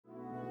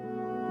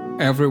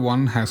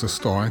Everyone has a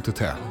story to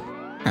tell,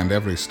 and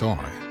every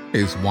story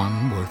is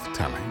one worth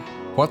telling.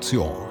 What's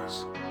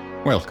yours?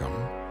 Welcome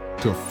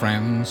to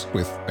Friends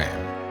with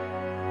Ben.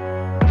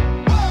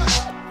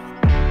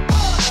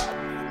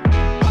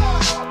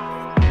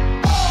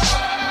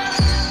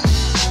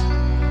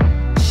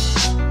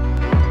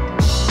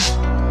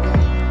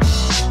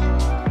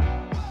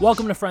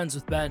 Welcome to Friends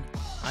with Ben.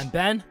 I'm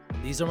Ben,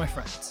 and these are my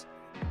friends.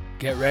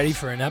 Get ready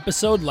for an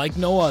episode like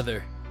no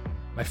other.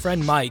 My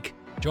friend Mike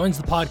joins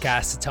the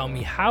podcast to tell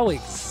me how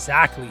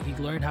exactly he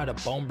learned how to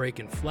bone break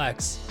and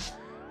flex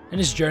and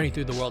his journey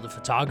through the world of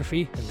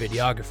photography and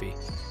videography.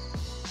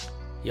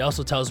 He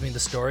also tells me the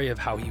story of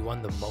how he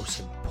won the most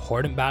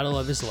important battle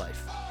of his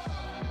life.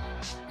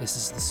 This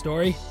is the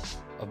story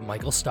of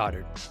Michael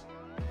Stoddard.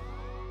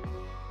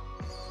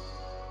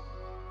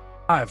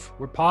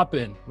 We're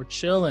popping. We're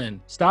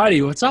chilling.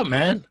 Stoddy, what's up,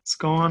 man? What's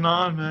going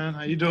on, man?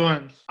 How you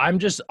doing? I'm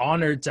just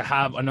honored to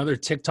have another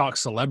TikTok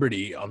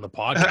celebrity on the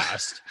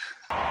podcast.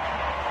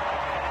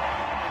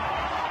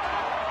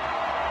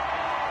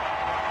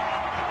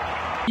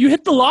 You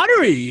hit the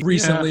lottery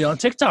recently on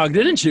TikTok,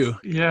 didn't you?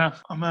 Yeah,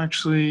 I'm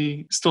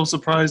actually still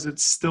surprised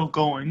it's still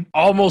going.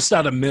 Almost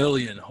at 1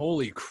 million.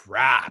 Holy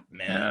crap,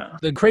 man. Yeah.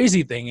 The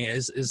crazy thing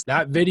is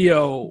that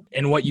video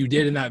and what you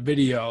did in that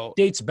video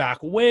dates back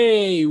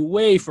way,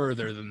 way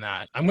further than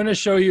that. I'm going to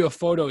show you a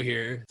photo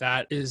here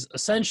that is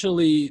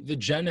essentially the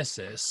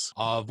genesis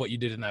of what you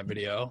did in that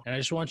video. And I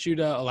just want you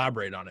to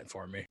elaborate on it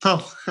for me.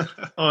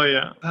 Oh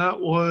yeah. That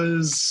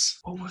was,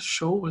 what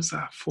show was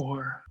that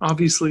for?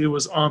 Obviously it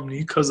was Omni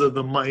because of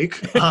the mic.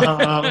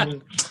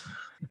 It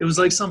was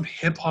like some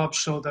hip hop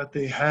show that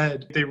they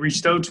had. They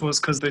reached out to us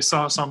because they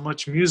saw so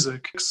much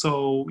music.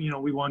 So,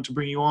 we wanted to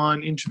bring you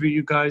on, interview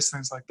you guys,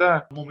 things like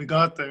that. When we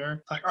got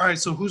there, like, all right,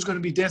 so who's going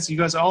to be dancing?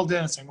 You guys are all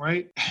dancing,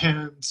 right?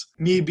 And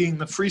me being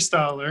the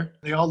freestyler,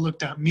 they all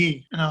looked at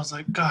me and I was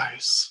like,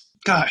 guys,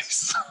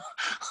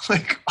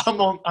 like I'm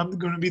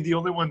going to be the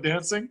only one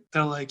dancing.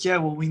 They're like, yeah,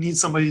 well, we need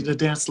somebody to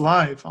dance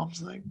live. I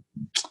was like,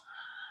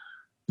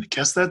 I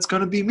guess that's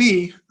going to be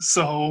me.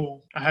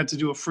 So I had to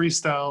do a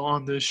freestyle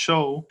on this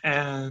show.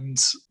 And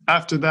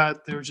after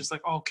that, they were just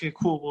like, oh, okay,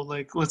 cool. Well,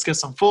 like, let's get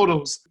some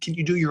photos. Can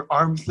you do your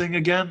arm thing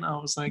again? I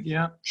was like,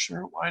 yeah,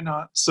 sure. Why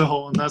not?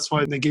 So, and that's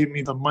why they gave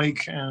me the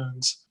mic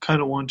and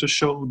kind of wanted to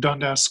show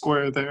Dundas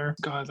Square there.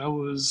 God, that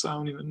was, I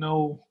don't even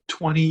know,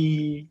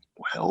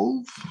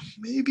 2012,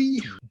 maybe?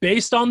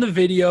 Based on the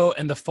video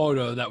and the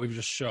photo that we've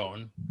just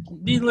shown,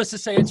 needless to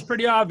say, it's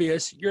pretty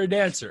obvious you're a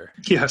dancer.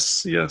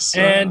 Yes.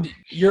 And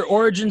your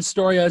origin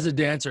story as a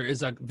dancer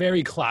is a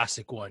very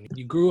classic one.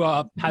 You grew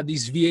up, had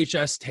these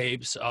VHS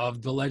tapes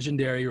of the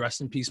legendary,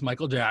 rest in peace,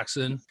 Michael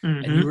Jackson,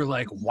 and you were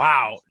like,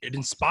 wow, it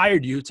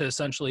inspired you to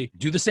essentially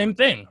do the same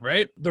thing,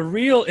 right? The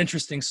real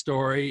interesting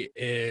story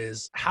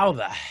is how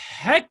the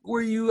heck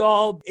were you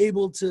all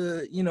able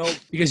to,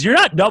 because you're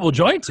not double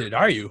jointed,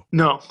 are you?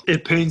 No,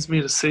 it pains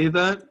me to say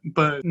that,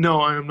 but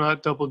no, I am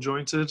not double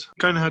jointed.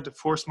 Kind of had to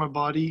force my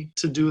body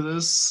to do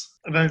this.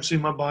 Eventually,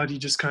 my body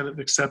just kind of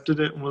accepted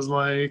it and was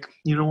like,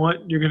 you know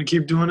what? You're going to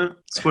keep doing it?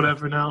 It's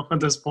whatever now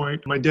at this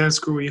point. My dance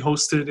crew, we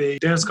hosted a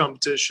dance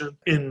competition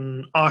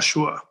in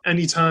Oshawa.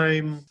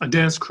 Anytime a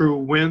dance crew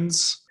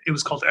wins, it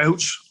was called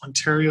Ouch,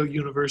 Ontario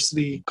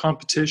University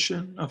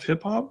Competition of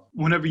Hip Hop.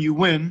 Whenever you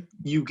win,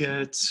 you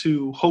get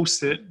to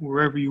host it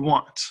wherever you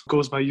want. It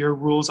goes by your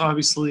rules.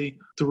 Obviously,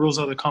 the rules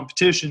of the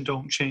competition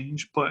don't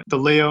change, but the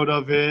layout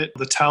of it,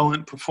 the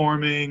talent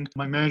performing,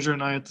 my manager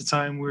and I at the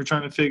time, we were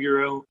trying to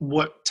figure out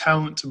what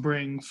talent to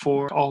bring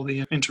for all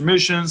the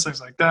intermissions,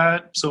 things like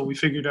that. So we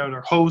figured out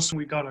our host,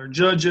 we got our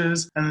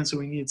judges, and then so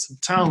we needed some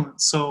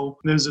talent. So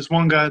there's this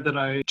one guy that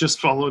I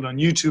just followed on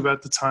YouTube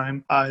at the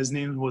time. His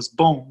name was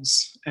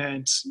Bones.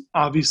 And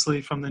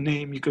obviously from the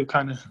name, you could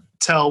kind of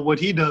tell what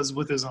he does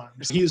with his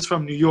arms. He's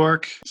from New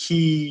York.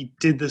 He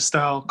did this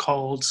style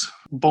called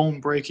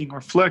bone breaking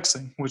or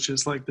flexing, which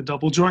is like the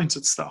double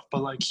jointed stuff.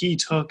 But like he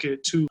took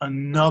it to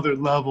another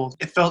level.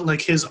 It felt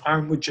like his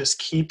arm would just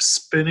keep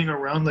spinning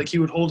around. Like he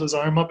would hold his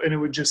arm up and it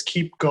would just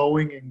keep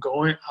going and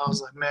going. I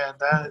was like, man,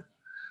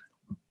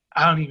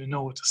 I don't even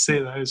know what to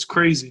say. That is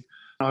crazy.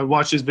 I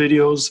watch his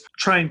videos,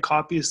 try and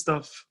copy his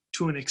stuff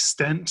to an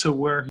extent to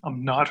where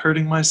I'm not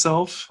hurting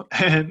myself,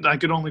 and I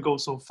could only go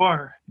so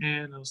far.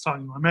 And I was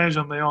talking to my manager,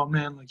 I'm like, oh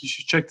man, like you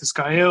should check this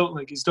guy out,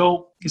 like he's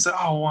dope. He said,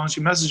 oh, why don't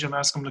you message him,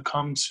 ask him to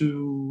come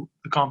to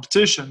the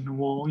competition, and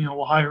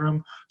we'll hire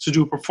him to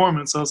do a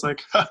performance. I was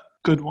like,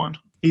 good one.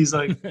 He's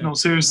like, no,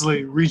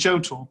 seriously, reach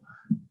out to him.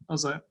 I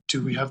was like,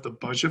 do we have the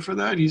budget for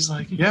that? He's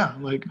like, yeah,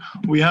 like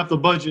we have the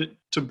budget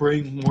to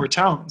bring more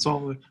talent. So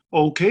I'm like,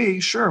 okay,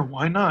 sure,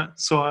 why not?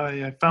 So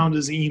I found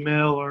his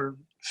email or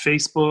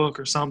Facebook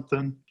or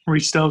something,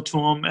 reached out to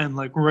him, and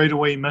like right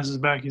away he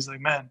messaged back. He's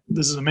like, man,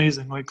 this is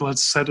amazing. Like,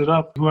 let's set it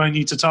up. Who I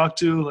need to talk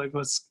to, like,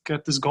 let's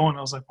get this going.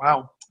 I was like,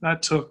 wow,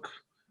 that took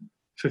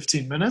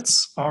 15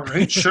 minutes. All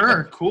right,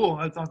 sure, cool.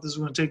 I thought this was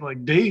going to take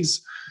like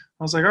days.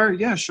 I was like, all right,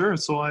 yeah, sure.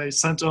 So I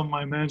sent them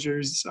my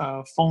manager's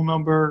phone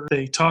number.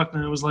 They talked,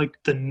 and it was like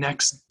the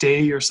next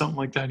day or something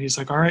like that. He's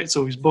like, all right,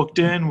 so he's booked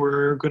in.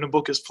 We're going to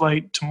book his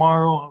flight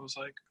tomorrow. I was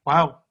like,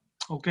 wow.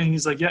 Okay.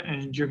 He's like, yeah,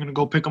 and you're going to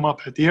go pick him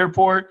up at the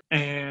airport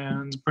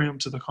and bring him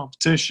to the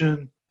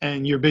competition.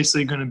 And you're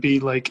basically going to be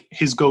like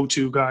his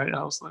go-to guy.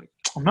 I was like,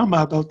 I'm not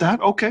mad about that.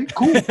 Okay,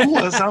 cool.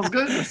 That sounds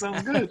good. That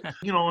sounds good.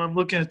 You know, I'm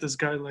looking at this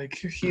guy like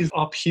he's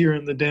up here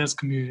in the dance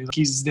community.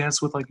 He's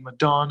danced with like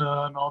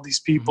Madonna and all these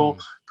people.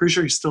 Pretty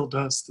sure he still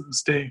does to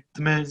this day.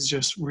 The man is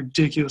just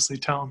ridiculously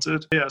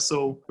talented. Yeah,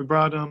 so we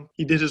brought him.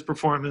 He did his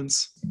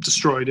performance,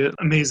 destroyed it.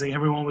 Amazing.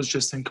 Everyone was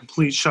just in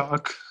complete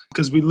shock.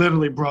 Because we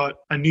literally brought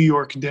a New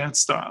York dance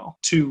style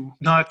to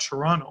not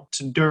Toronto,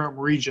 to Durham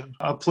region,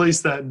 a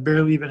place that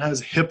barely even has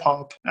hip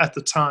hop at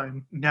the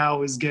time,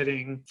 now is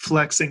getting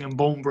flexing and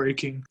bone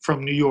breaking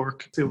from New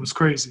York. It was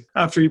crazy.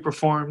 After he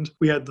performed,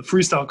 we had the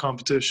freestyle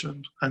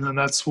competition, and then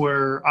that's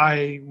where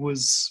I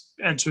was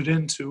entered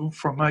into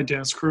from my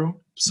dance crew.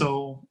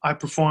 So I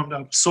performed. I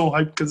was so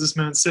hyped because this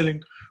man's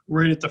sitting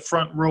right at the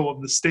front row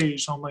of the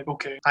stage. So I'm like,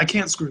 okay, I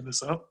can't screw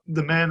this up.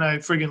 The man I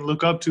friggin'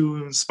 look up to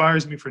who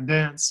inspires me for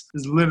dance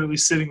is literally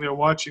sitting there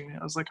watching me.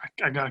 I was like,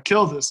 I gotta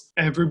kill this.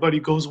 Everybody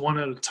goes one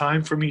at a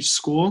time from each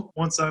school.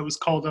 Once I was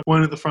called up,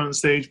 went to the front of the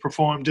stage,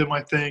 performed, did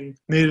my thing,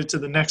 made it to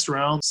the next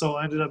round. So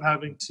I ended up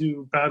having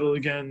to battle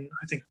again,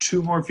 I think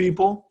 2 more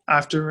people.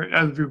 After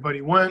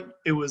everybody went,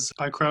 it was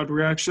by crowd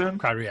reaction.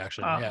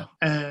 Yeah.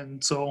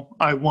 And so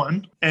I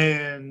won.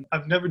 And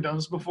I've never done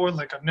this before.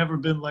 Like, I've never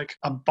been like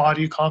a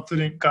body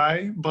confident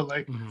guy, but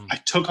like I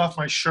took off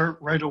my shirt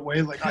right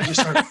away. Like I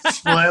just started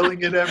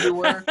flailing it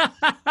everywhere.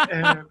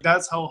 And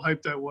that's how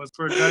hyped I was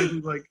for a guy who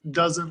like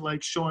doesn't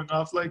like showing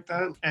off like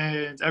that.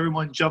 And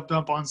everyone jumped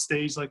up on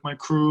stage, like my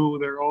crew,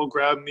 they're all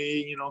grabbed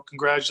me, you know,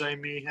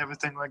 congratulating me,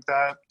 everything like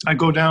that. I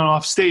go down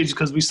off stage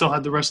because we still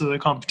had the rest of the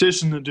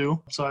competition to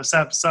do. So I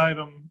sat beside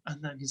him,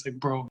 and then he's like,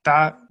 bro,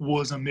 that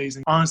was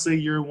amazing. Honestly,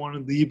 you're one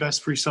of the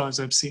best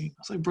freestylers I've seen. I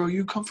was like, bro,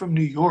 you come from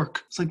New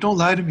York. It's like, don't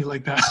lie to me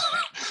like that.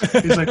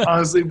 He's like,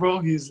 honestly, bro,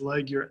 he's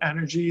like, your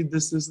energy,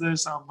 this.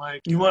 I'm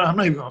like, you know what? I'm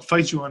not even going to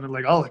fight you on it.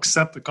 Like, I'll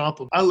accept the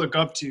compliment. I look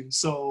up to you.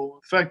 So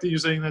the fact that you're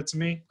saying that to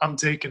me, I'm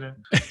taking it.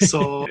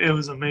 So it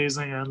was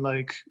amazing. And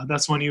like,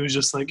 that's when he was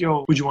just like,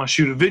 yo, would you want to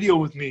shoot a video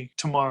with me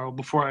tomorrow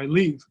before I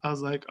leave? I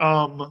was like,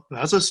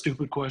 that's a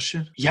stupid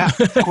question. Yeah,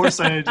 of course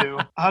I do.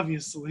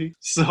 Obviously.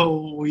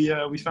 So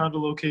we found a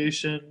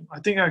location. I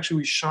think actually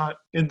we shot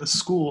in the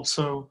school.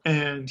 So,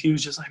 and he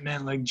was just like,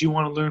 man, like, do you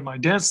want to learn my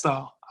dance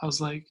style? I was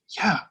like,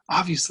 yeah,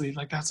 obviously,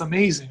 like, that's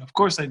amazing. Of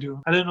course I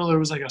do. I didn't know there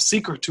was like a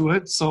secret to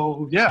it.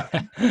 So yeah,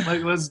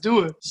 like, let's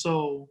do it.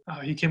 So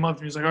he came up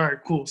and he was like, all right,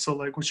 cool. So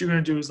like, what you're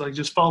going to do is like,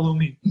 just follow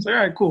me. I was like,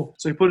 all right, cool.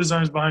 So he put his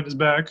arms behind his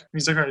back. And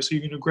he's like, all right, so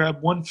you're going to grab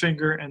one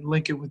finger and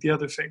link it with the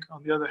other finger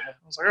on the other hand.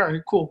 I was like, all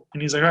right, cool.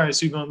 And he's like, all right,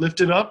 so you're going to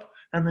lift it up.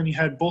 And then he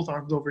had both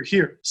arms over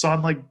here. So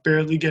I'm like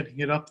barely getting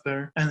it up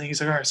there. And then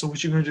he's like, all right, so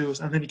what you're going to do is,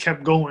 and then he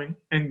kept going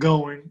and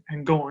going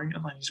and going.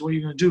 And then he's, what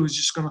you're going to do is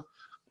just going to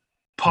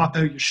pop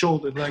out your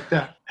shoulder like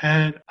that.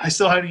 And I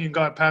still hadn't even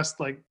got past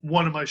like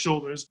one of my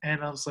shoulders.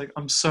 And I was like,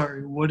 I'm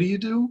sorry, what do you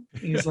do?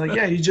 And he's like,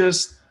 yeah, you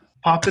just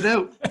pop it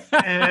out.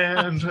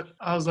 And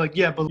I was like,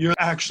 yeah, but you're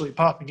actually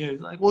popping it.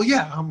 He's like, well,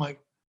 yeah. I'm like,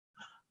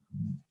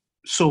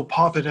 so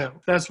pop it out.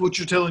 That's what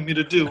you're telling me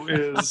to do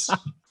is,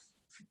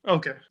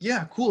 okay,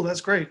 yeah, cool.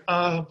 That's great.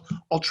 I'll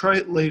try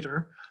it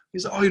later.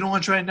 He's like, oh, you don't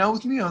want to try it now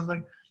with me? I was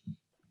like,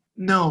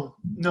 no,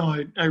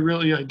 I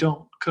really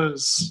don't.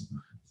 Cause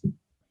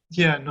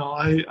yeah, no,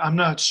 I'm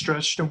not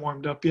stretched and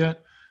warmed up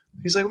yet.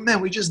 He's like,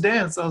 man, we just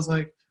danced. I was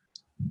like,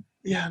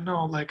 yeah,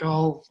 no, like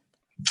I'll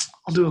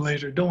do it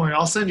later. Don't worry.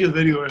 I'll send you a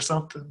video or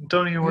something.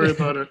 Don't even worry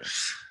about it.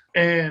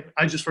 And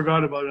I just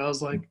forgot about it. I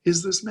was like,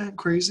 is this man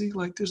crazy?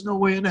 Like, there's no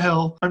way in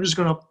hell I'm just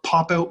going to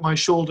pop out my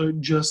shoulder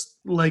just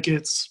like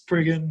it's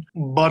friggin'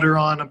 butter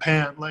on a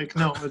pan. Like,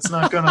 no, it's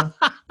not going to.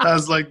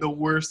 That's like the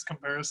worst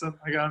comparison.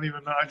 Like, I don't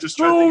even know. I just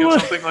tried to think of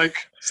something like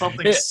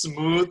something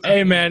smooth.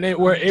 Hey, man, it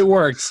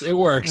works. It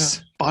works.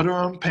 Yeah. Butter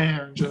on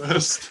pan,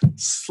 just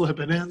slip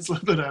it in,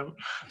 slip it out.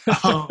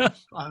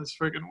 That's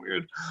friggin'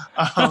 weird.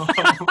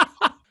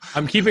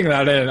 I'm keeping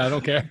that in. I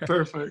don't care.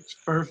 Perfect.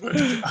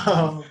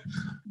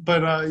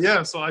 But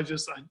yeah, so I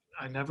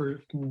never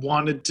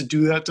wanted to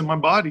do that to my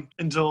body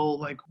until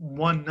like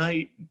one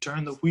night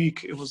during the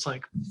week. It was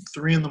like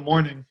 3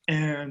 a.m.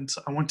 and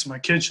I went to my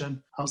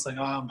kitchen. I was like,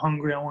 oh, I'm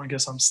hungry. I want to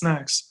get some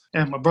snacks.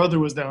 And my brother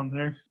was down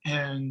there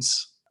and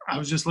I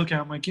was just looking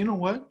at him like, you know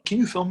what? Can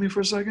you film me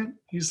for a second?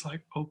 He's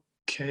like,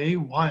 okay,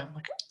 why? I'm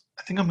like,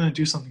 I think I'm going to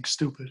do something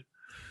stupid.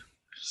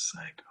 Just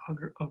like,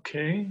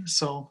 okay.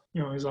 So,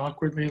 you know, he's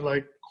awkwardly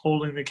like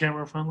holding the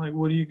camera in front, like,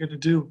 what are you going to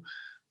do?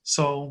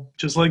 So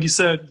just like you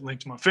said,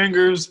 linked my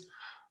fingers,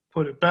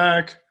 put it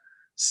back,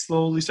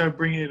 slowly started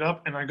bringing it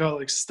up, and I got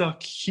like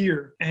stuck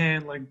here,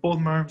 and like both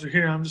my arms are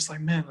here. I'm just like,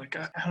 man, like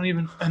I don't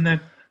even. And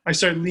then I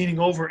started leaning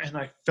over, and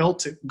I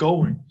felt it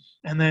going,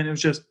 and then it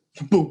was just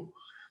boom.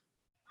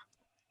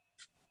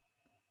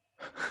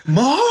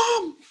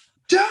 Mom,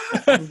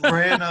 Dad,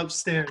 ran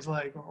upstairs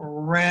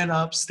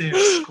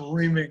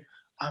screaming.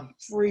 I'm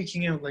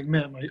freaking out. Like,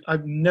 man,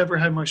 I've never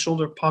had my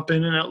shoulder pop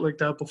in and out like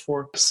that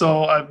before.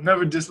 So I've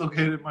never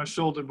dislocated my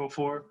shoulder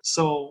before.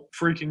 So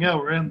freaking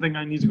out. I didn't think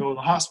I need to go to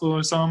the hospital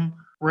or something.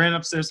 Ran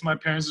upstairs to my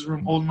parents'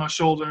 room holding my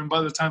shoulder. And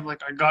by the time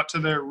like I got to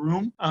their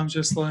room, I'm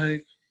just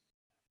like,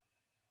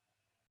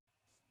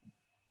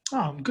 oh,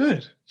 I'm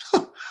good.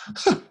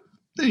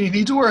 You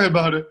need to worry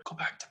about it. Go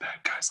back to bed,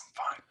 guys. I'm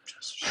fine.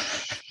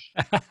 Just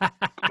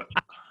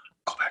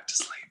go back to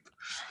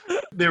sleep.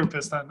 They were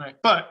pissed that night.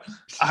 But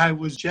I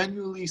was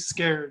genuinely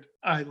scared.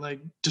 I like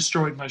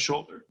destroyed my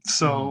shoulder.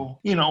 So,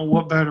 you know,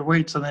 what better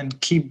way to then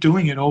keep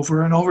doing it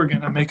over and over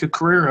again and make a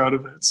career out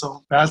of it.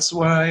 So that's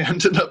what I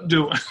ended up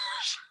doing.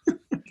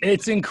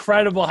 It's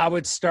incredible how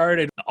it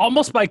started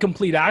almost by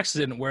complete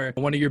accident, where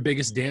one of your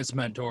biggest dance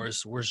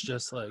mentors was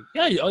just like,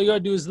 yeah, all you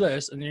gotta do is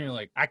this. And then you're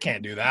like, I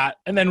can't do that.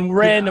 And then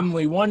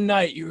randomly one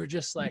night you were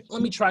just like,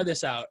 let me try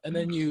this out. And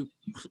then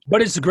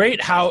but it's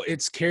great how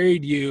it's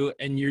carried you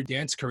and your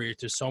dance career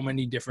to so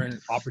many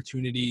different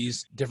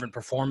opportunities, different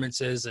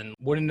performances, and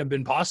wouldn't have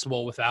been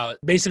possible without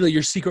basically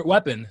your secret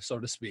weapon, so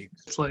to speak.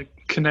 It's like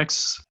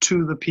connects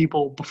to the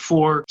people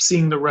before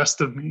seeing the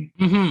rest of me.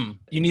 Mm-hmm.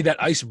 You need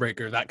that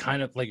icebreaker, that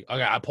kind of like,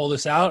 okay, I pull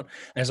this out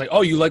and it's like,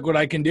 oh, you like what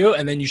I can do?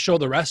 And then you show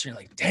the rest and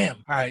you're like, damn,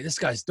 all right, this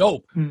guy's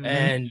dope. Mm-hmm.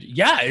 And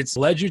yeah, it's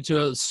led you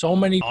to so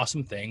many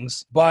awesome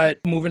things. But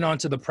moving on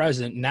to the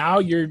present, now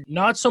you're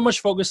not so much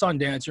focused on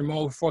dance, you're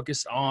more focused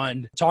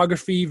on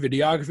photography,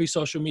 videography,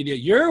 social media.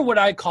 You're what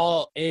I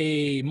call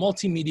a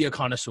multimedia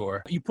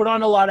connoisseur. You put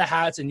on a lot of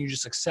hats and you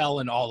just excel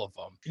in all of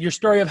them. Your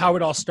story of how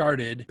it all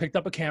started, picked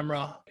up a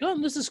camera,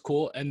 oh, this is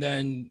cool, and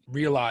then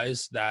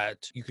realized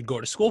that you could go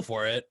to school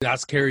for it.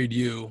 That's carried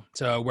you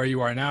to where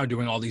you are now,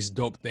 doing all these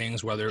dope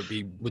things, whether it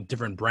be with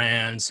different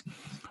brands,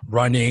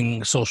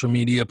 running social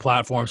media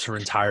platforms for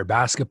entire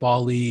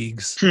basketball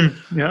leagues.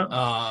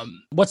 Yeah.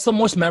 What's the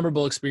most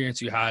memorable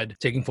experience you had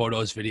taking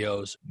photos,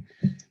 videos?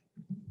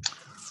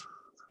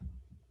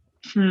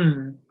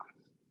 That's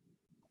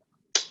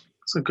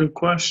a good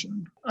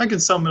question. I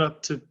can sum it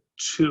up to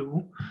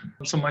two.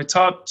 So my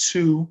top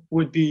two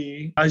would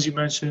be, as you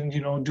mentioned, you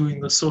know, doing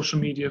the social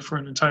media for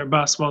an entire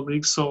basketball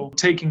league. So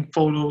taking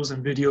photos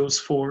and videos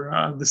for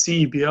the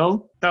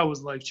CEBL, that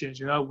was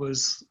life-changing. That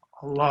was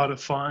a lot of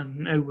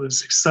fun. It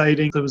was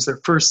exciting. It was their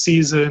first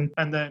season.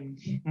 And then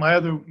my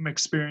other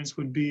experience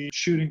would be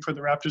shooting for the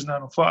Raptors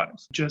 905.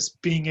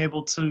 Just being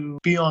able to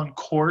be on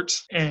court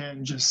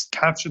and just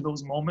capture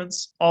those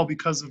moments, all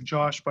because of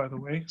Josh, by the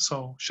way.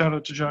 So shout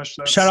out to Josh.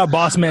 Shout out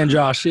boss man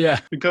Josh, yeah.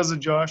 Because of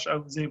Josh, I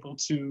was able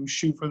to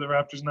shoot for the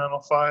Raptors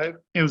 905.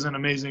 It was an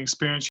amazing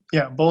experience.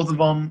 Yeah, both of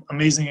them,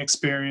 amazing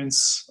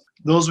experience.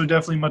 Those were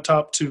definitely my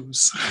top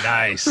twos.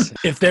 Nice.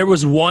 If there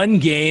was one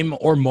game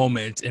or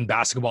moment in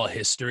basketball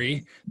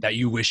history that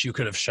you wish you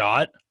could have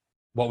shot,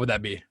 what would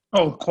that be?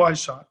 Oh, quad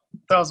shot.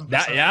 1,000%.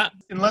 That, yeah.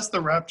 Unless the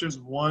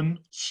Raptors won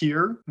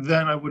here,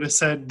 then I would have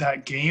said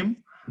that game.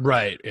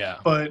 Right, yeah.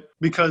 But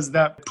because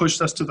that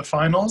pushed us to the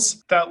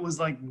finals, that was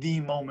like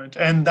the moment.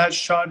 And that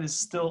shot is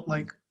still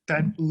like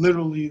that,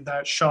 literally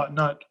that shot,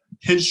 not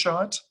his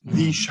shot,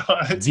 the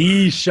shot.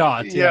 The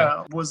shot,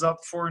 yeah. Was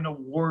up for an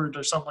award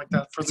or something like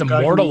that. For it's the guy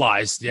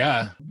immortalized,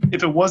 yeah.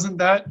 If it wasn't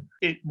that,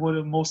 it would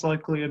have most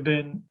likely have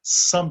been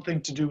something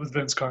to do with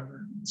Vince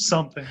Carter.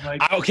 Something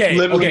like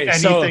literally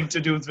anything to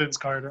do with Vince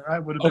Carter. I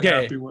would have been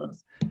happy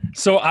with.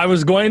 So I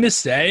was going to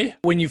say,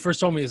 when you first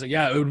told me, it's like,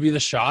 yeah, it would be the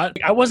shot.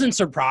 I wasn't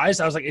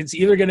surprised. I was like, it's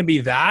either going to be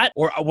that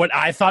or what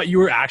I thought you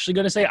were actually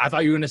going to say. I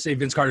thought you were going to say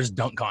Vince Carter's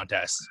dunk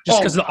contest, just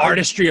because of the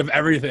artistry of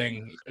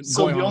everything.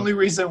 So the only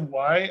reason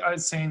why I'm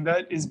saying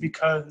that is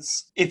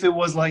because if it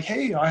was like,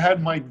 hey, I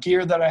had my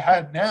gear that I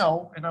had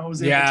now and I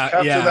was able to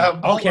capture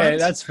that moment. Okay,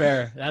 that's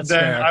fair. Then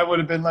fair. I would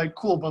have been like,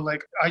 cool. But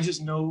like, I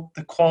just know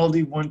the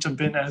quality wouldn't have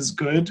been as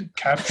good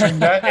capturing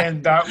that.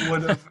 And that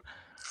would have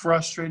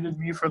frustrated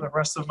me for the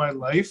rest of my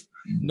life.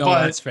 No,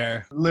 but that's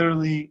fair.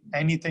 Literally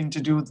anything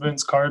to do with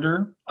Vince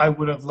Carter, I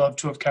would have loved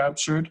to have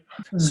captured.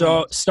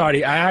 So,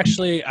 Stoddy,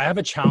 I have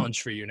a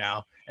challenge for you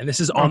now, and this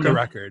is on the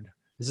record.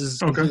 This is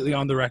completely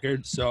on the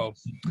record. So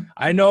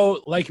I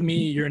know, like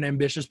me, you're an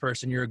ambitious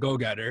person. You're a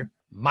go-getter.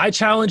 My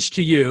challenge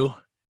to you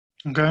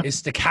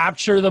is to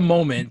capture the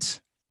moment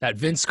that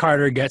Vince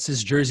Carter gets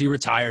his jersey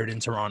retired in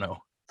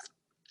Toronto.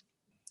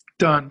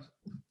 Done.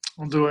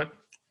 I'll do it.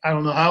 I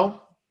don't know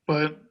how,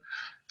 but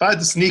if I had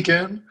to sneak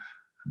in,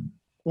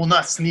 well,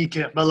 not sneak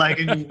in, but like,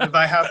 I mean, if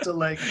I have to,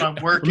 like, if I'm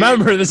working.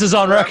 Remember, this is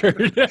on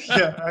record.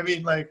 Yeah, I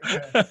mean, like,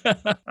 okay.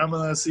 I'm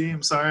going to see.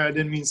 I'm sorry, I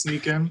didn't mean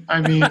sneak in.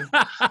 I mean,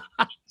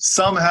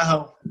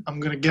 somehow I'm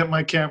going to get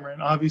my camera,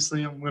 and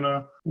obviously I'm going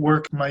to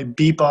work my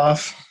beep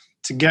off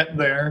to get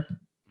there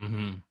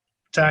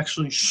to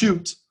actually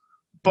shoot.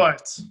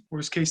 But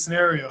worst case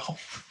scenario,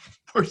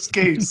 worst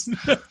case,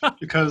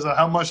 because of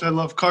how much I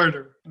love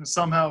Carter, and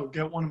somehow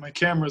get one of my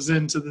cameras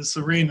into this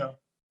arena.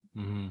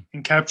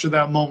 And capture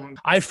that moment.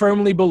 I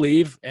firmly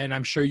believe, and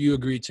I'm sure you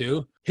agree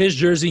too, his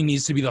jersey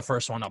needs to be the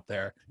first one up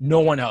there. No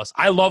one else.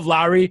 I love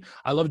Lowry.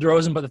 I love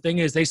DeRozan, but the thing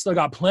is, they still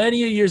got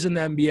plenty of years in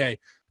the NBA.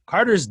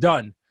 Carter's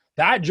done.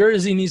 That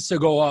jersey needs to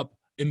go up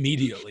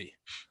immediately.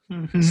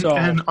 So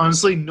And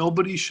honestly,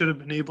 nobody should have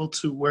been able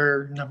to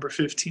wear number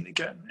 15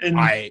 again. And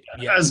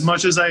yes. as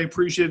much as I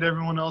appreciate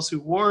everyone else who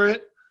wore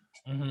it,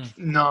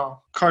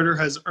 no, Carter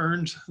has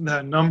earned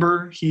that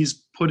number.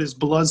 He's put his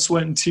blood,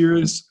 sweat, and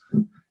tears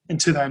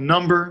into that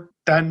number.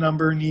 That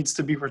number needs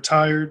to be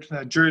retired.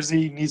 That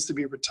jersey needs to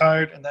be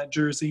retired, and that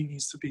jersey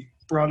needs to be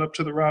brought up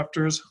to the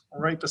rafters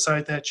right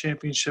beside that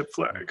championship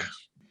flag.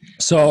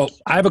 So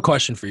I have a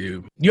question for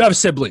you. You have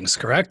siblings,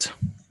 correct?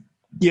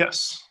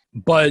 Yes.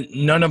 But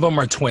none of them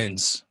are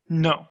twins.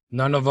 No.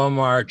 None of them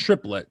are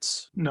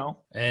triplets. No.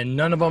 And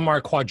none of them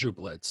are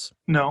quadruplets.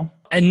 No.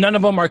 And none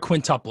of them are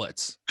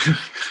quintuplets.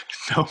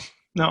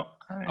 No.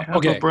 I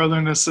have a brother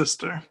and a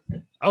sister.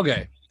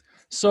 Okay.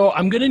 So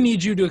I'm going to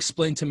need you to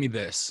explain to me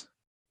this.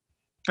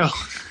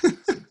 Oh.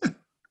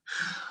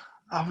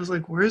 I was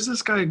like, where's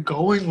this guy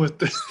going with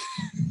this?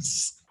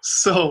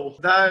 So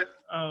that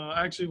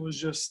actually was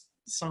just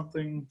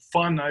something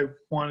fun I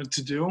wanted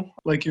to do.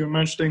 Like you were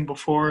mentioning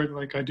before,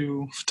 like I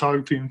do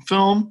photography and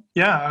film.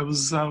 Yeah, I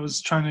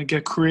was trying to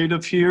get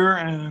creative here,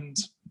 and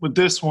with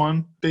this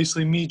one,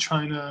 basically me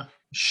trying to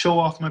show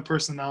off my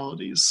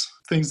personalities,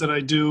 things that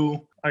I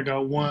do. I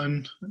got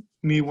one,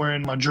 me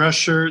wearing my dress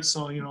shirt,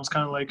 so it's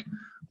kind of like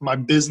my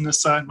business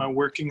side, my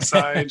working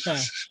side.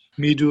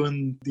 Me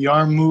doing the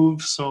arm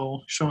move, so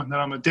showing that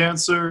I'm a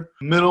dancer.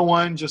 Middle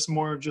one, just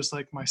more of just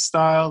like my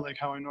style, like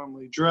how I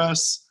normally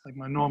dress, like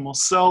my normal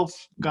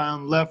self. Guy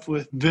on the left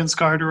with Vince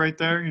Carter right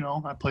there.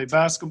 I play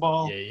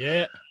basketball.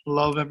 Yeah.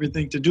 Love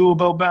everything to do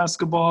about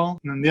basketball.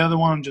 And then the other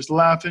one, I'm just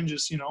laughing,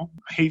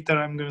 I hate that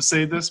I'm going to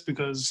say this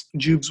because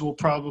Jubes will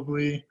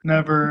probably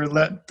never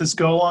let this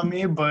go on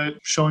me, but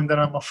showing that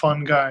I'm a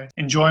fun guy,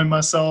 enjoying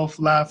myself,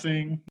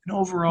 laughing, an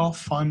overall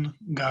fun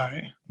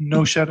guy.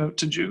 No shout out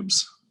to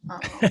Jubes.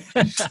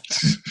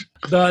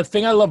 The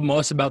thing I love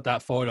most about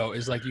that photo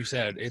is, like you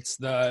said, it's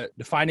the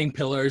defining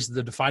pillars,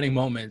 the defining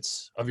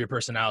moments of your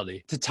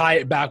personality. To tie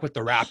it back with the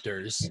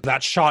Raptors,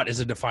 that shot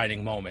is a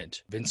defining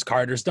moment. Vince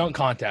Carter's dunk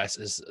contest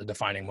is a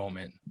defining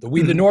moment. The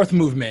We the North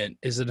movement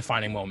is a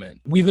defining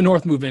moment. We the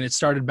North movement, it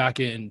started back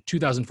in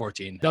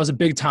 2014. That was a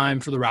big time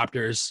for the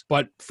Raptors,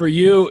 but for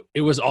you,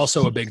 it was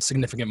also a big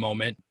significant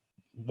moment.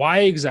 Why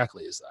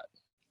exactly is that?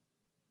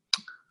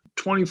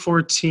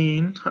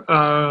 2014,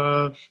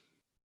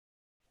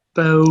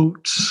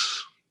 about,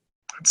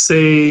 I'd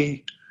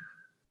say,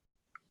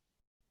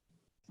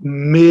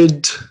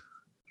 mid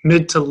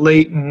to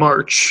late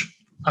March,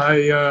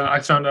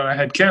 I found out I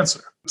had cancer.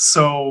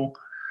 So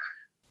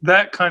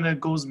that kind of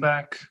goes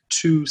back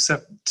to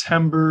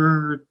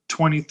September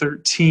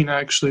 2013,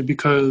 actually,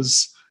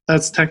 because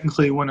that's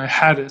technically when I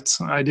had it.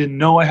 I didn't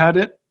know I had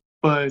it,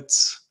 but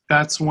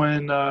that's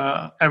when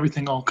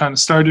everything all kind of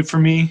started for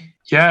me.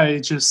 Yeah,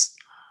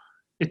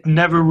 it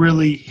never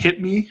really hit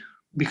me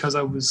because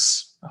I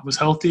was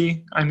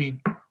healthy. I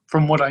mean,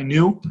 from what I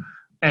knew.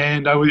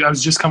 And I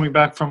was just coming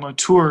back from a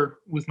tour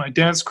with my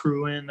dance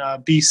crew in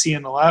BC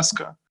and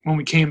Alaska. When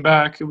we came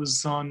back, it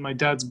was on my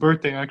dad's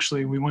birthday,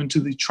 actually. We went to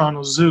the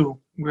Toronto Zoo.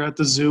 We were at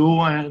the zoo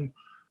and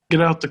get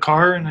out the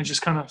car, and I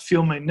just kind of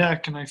feel my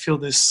neck, and I feel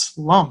this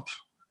lump.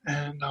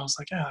 And I was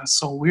like, yeah, that's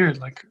so weird.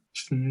 Like,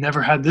 I've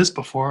never had this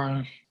before.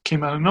 And it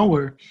came out of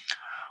nowhere.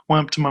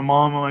 Went up to my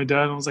mom and my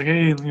dad and was like,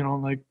 hey,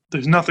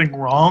 there's nothing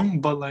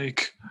wrong, but I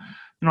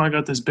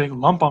got this big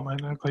lump on my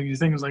neck. Like, you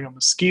think it's like a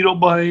mosquito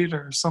bite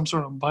or some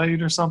sort of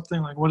bite or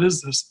something? Like, what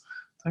is this?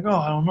 Like, oh,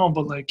 I don't know,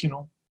 but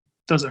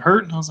does it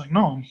hurt? And I was like,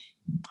 no,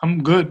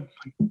 I'm good.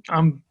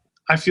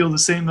 I feel the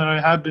same that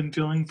I have been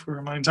feeling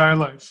for my entire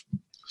life.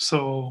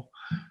 So,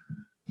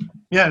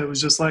 yeah, it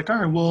was just like, all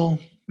right, well,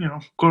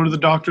 go to the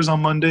doctors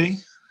on Monday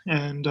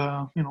and,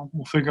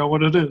 we'll figure out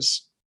what it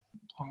is.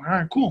 All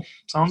right, cool.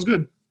 Sounds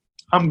good.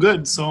 I'm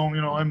good. So,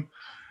 I'm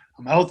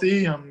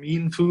healthy. I'm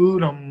eating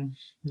food.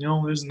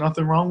 There's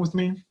nothing wrong with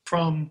me.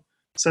 From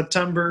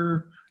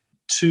September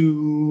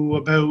to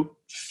about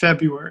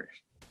February,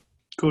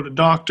 go to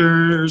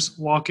doctors,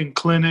 walk-in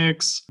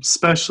clinics,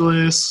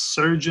 specialists,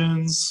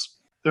 surgeons.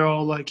 They're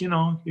all like,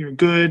 you're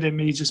good. It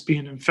may just be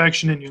an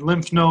infection in your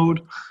lymph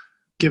node.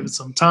 Give it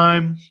some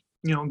time.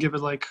 Give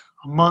it like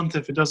a month.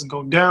 If it doesn't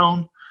go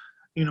down,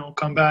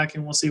 come back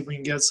and we'll see if we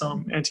can get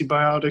some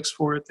antibiotics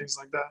for it, things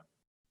like that.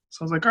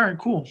 So I was like, all right,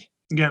 cool.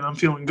 Again, I'm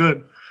feeling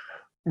good.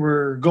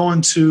 We're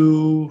going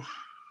to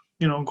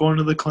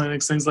the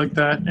clinics, things like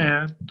that.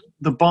 And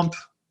the bump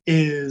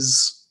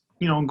is,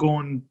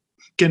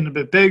 getting a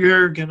bit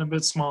bigger, getting a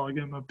bit smaller,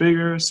 getting a bit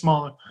bigger,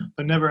 smaller,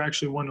 but never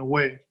actually went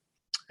away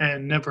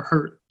and never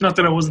hurt. Not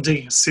that I wasn't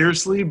taking it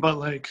seriously, but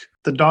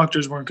the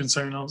doctors weren't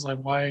concerned. I was like,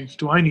 why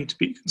do I need to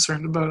be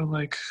concerned about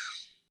it?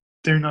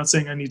 They're not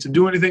saying I need to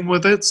do anything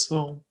with it.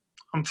 So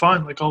I'm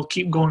fine. I'll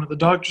keep going to the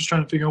doctors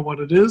trying to figure out what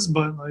it is,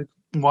 but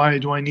why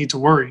do I need to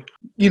worry?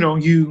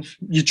 You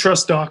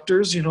trust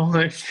doctors,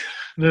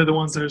 they're the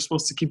ones that are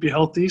supposed to keep you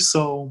healthy.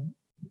 So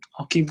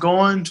I'll keep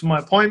going to my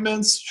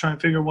appointments, try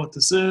and figure out what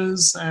this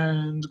is,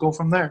 and go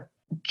from there.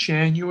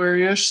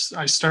 January-ish,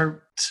 I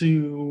start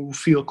to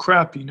feel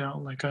crappy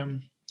now.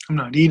 I'm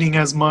not eating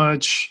as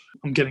much.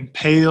 I'm getting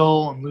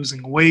pale. I'm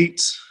losing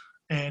weight.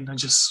 and I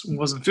just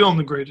wasn't feeling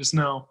the greatest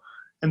now.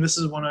 And this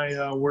is when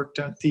I worked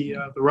at the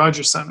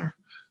Rogers Center.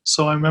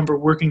 So I remember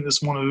working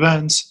this one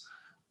event,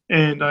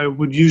 and I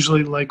would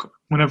usually, like,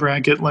 whenever I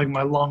get like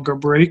my longer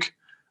break,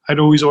 I'd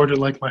always order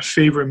like my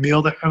favorite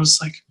meal that I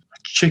was like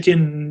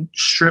chicken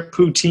strip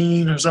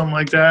poutine or something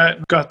like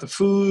that. Got the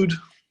food,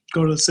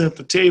 go to sit at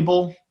the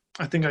table.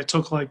 I think I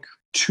took like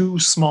 2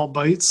 small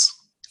bites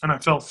and I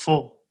felt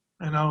full.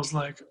 And I was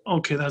like,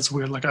 okay, that's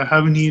weird. Like, I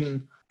haven't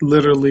eaten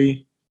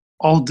literally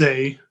all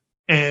day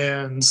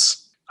and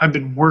I've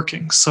been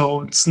working.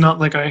 So it's not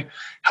like I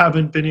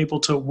haven't been able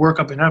to work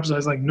up an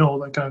appetite. Like, no,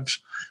 like I've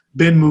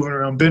been moving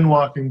around, been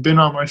walking, been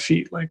on my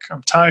feet. Like,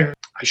 I'm tired.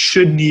 I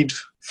should need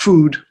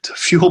food to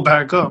fuel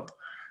back up.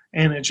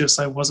 And it just,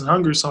 I wasn't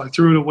hungry. So I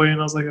threw it away and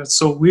I was like, that's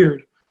so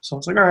weird. So I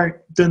was like, all right,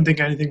 didn't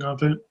think anything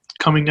of it.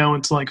 Coming now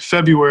into like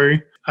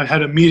February, I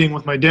had a meeting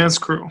with my dance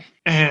crew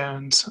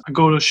and I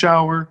go to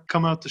shower,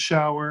 come out the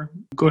shower,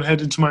 go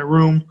ahead into my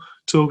room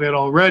to get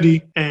all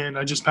ready, and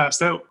I just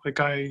passed out. Like,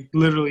 I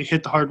literally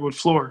hit the hardwood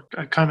floor.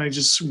 I kind of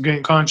just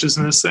gained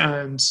consciousness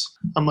and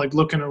I'm like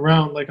looking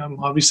around, like I'm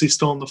obviously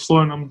still on the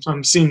floor and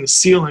I'm seeing the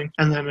ceiling.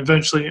 And then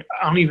eventually,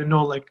 I don't even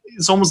know, like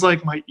it's almost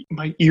like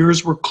my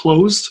ears were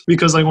closed,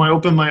 because like when I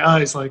opened my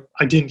eyes, like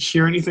I didn't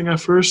hear anything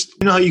at first.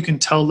 You know how you can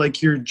tell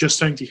like you're just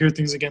starting to hear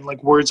things again,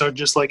 like words are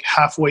just like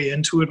halfway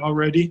into it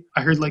already.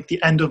 I heard like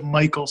the end of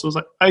Michael. So it was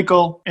like,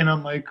 Michael. And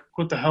I'm like,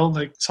 what the hell?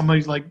 Like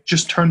somebody like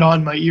just turned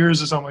on my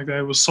ears or something like that.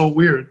 It was so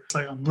weird. It's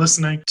like I'm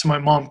listening to my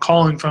mom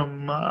calling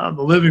from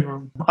the living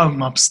room.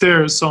 I'm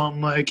upstairs. So I'm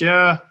like,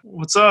 yeah,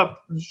 what's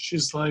up? And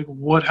she's like,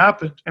 what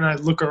happened? And I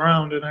look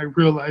around and I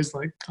realize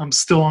like I'm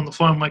still on the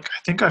phone. I'm like,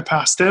 I think I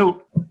passed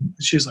out. And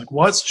she's like,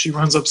 what? So she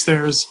runs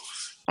upstairs,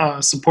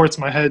 supports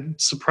my head.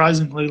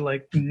 Surprisingly,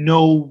 like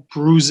no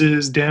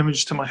bruises,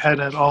 damage to my head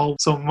at all.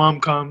 So mom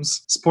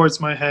comes, supports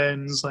my head,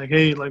 and is like,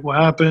 hey, like what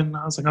happened?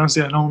 I was like,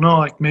 honestly, I don't know.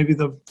 Like maybe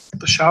the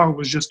shower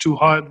was just too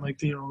hot and like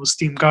the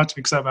steam got to me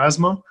because I have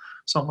asthma.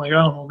 So I'm like, I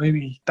don't know,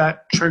 maybe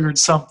that triggered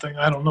something.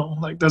 I don't know.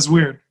 Like, that's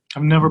weird.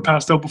 I've never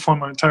passed out before in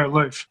my entire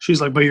life.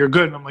 She's like, but you're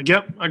good. And I'm like,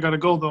 yep, I got to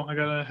go though. I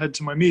got to head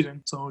to my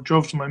meeting. So I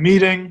drove to my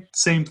meeting.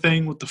 Same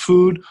thing with the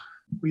food.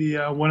 We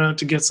went out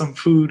to get some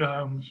food.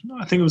 I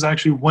think it was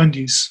actually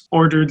Wendy's.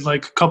 Ordered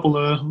like a couple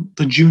of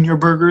the junior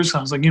burgers.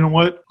 I was like, you know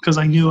what? Because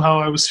I knew how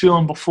I was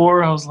feeling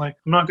before. I was like,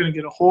 I'm not going to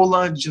get a whole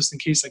lot just in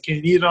case I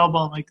can't eat it all. But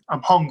I'm like,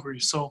 I'm hungry.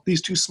 So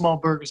these 2 small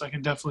burgers I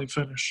can definitely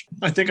finish.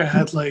 I think I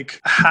had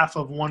like half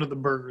of one of the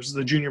burgers,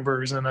 the junior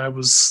burgers, and I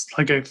was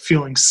like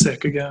feeling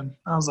sick again.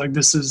 I was like,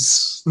 this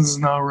is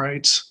not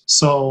right.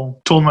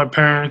 So told my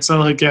parents. I'm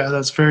like, yeah,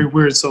 that's very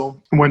weird.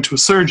 So I went to a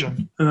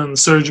surgeon. And then the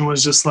surgeon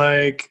was just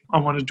like, I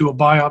want to do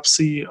a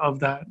biopsy of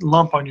that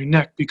lump on your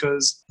neck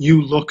because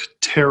you look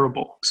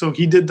terrible. So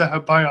he did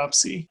that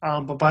biopsy.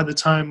 But by the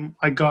time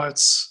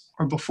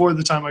before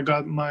the time I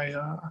got my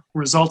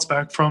results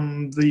back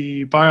from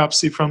the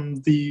biopsy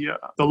from the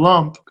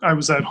lump, I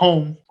was at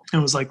home. It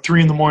was like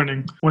 3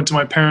 a.m. Went to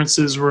my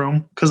parents'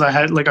 room because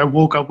I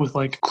woke up with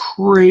like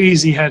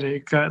crazy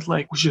headache that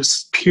like was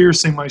just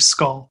piercing my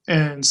skull.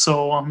 And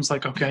so I was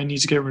like, okay, I need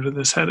to get rid of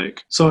this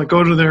headache. So I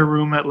go to their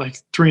room at like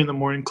 3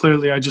 a.m.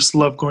 Clearly, I just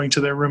love going to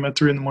their room at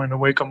 3 a.m. to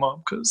wake them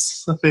up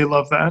because they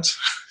love that.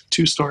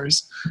 2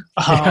 stories.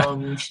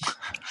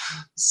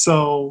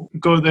 So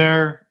go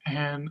there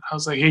and I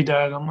was like, hey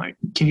dad, I'm like,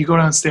 can you go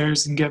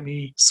downstairs and get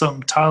me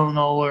some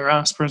Tylenol or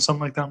aspirin,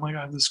 something like that? I'm like,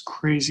 I have this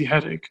crazy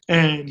headache.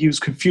 And he was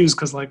confused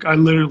because like I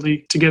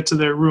literally, to get to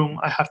their room,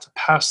 I have to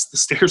pass the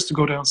stairs to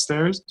go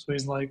downstairs. So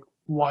he's like,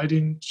 why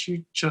didn't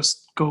you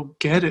just go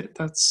get it?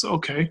 That's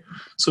okay.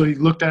 So he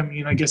looked at me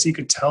and I guess he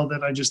could tell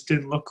that I just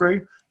didn't look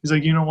great. He's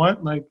like, you know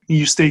what? Like,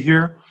 you stay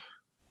here.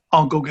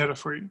 I'll go get it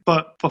for you.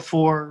 But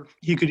before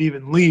he could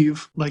even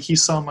leave, like he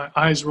saw my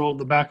eyes roll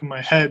the back of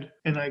my head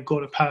and I go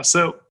to pass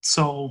out.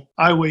 So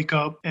I wake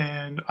up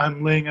and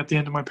I'm laying at the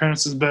end of my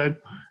parents' bed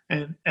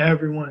and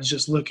everyone is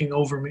just looking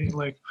over me.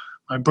 Like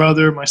my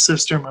brother, my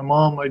sister, my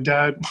mom, my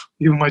dad,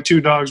 even my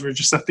 2 dogs were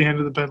just at the end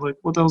of the bed like,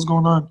 what the hell's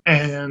going on?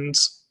 And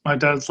my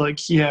dad's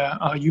like,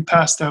 yeah, you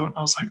passed out. I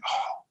was like,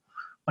 oh.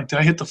 Like, did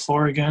I hit the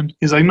floor again?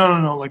 He's like,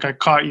 no. Like, I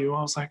caught you.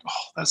 I was like,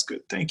 oh, that's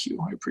good. Thank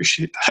you. I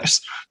appreciate that.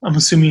 I'm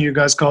assuming you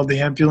guys called the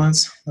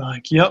ambulance. They're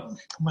like, yep.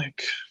 I'm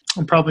like,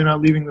 I'm probably not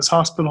leaving this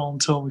hospital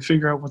until we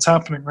figure out what's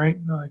happening, right?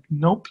 And they're like,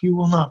 nope, you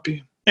will not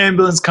be.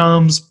 Ambulance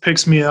comes,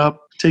 picks me up,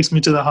 takes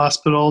me to the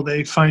hospital.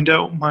 They find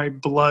out my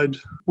blood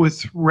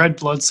with red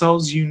blood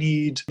cells. It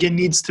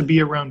needs to be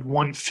around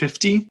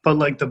 150, but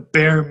like the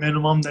bare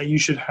minimum that you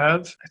should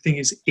have, I think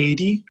is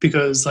 80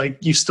 because like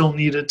you still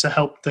need it to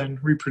help then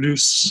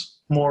reproduce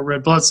more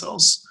red blood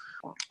cells.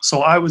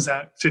 So I was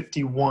at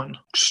 51,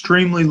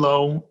 extremely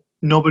low.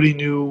 Nobody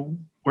knew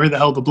where the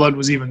hell the blood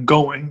was even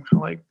going.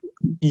 Like,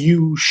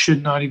 you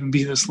should not even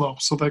be this low.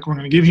 So like, we're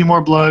going to give you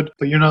more blood,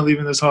 but you're not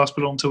leaving this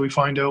hospital until we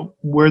find out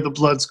where the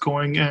blood's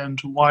going and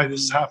why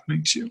this is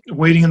happening to you.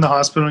 Waiting in the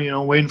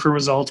hospital, waiting for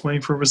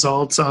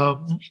results. I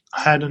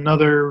had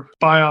another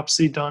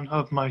biopsy done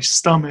of my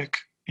stomach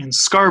in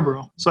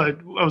Scarborough. So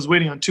I was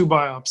waiting on 2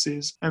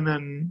 biopsies. And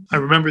then I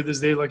remember this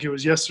day like it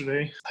was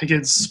yesterday. Like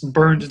it's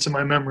burned into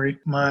my memory.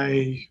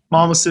 My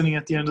mom was sitting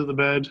at the end of the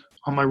bed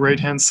on my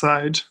right-hand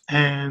side.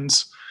 And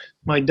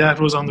my dad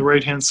was on the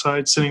right-hand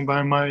side sitting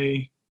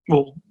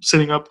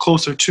sitting up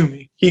closer to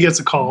me. He gets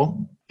a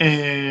call.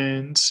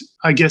 And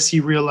I guess he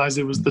realized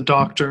it was the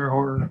doctor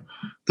or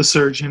the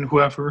surgeon,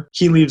 whoever.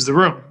 He leaves the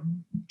room.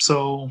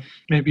 So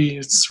maybe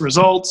it's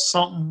results,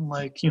 something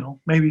like,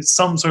 maybe it's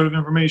some sort of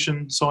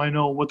information so I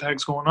know what the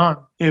heck's going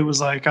on. It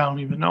was like, I don't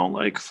even know,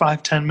 like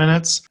 5-10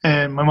 minutes.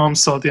 And my mom's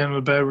still at the end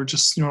of the bed. We're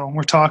just,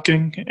 we're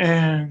talking.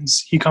 And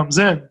he comes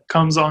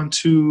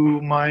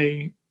onto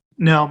my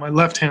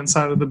left-hand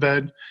side of the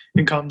bed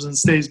and comes and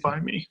stays by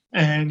me.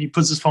 And he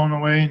puts his phone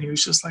away and he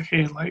was just like,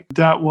 hey, like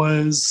that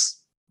was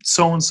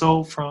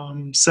so-and-so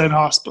from said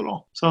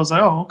hospital. So I was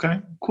like, oh,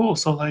 okay, cool.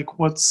 So like,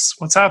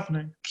 what's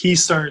happening? He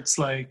starts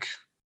like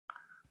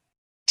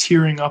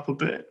tearing up a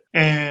bit.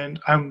 And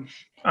I'm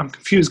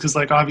confused because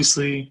like,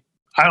 obviously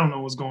I don't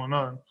know what's going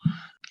on.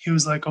 He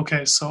was like,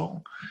 okay,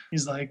 so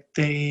he's like,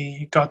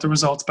 they got the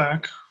results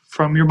back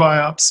from your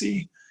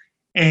biopsy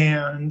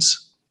and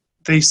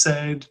they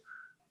said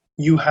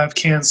you have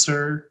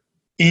cancer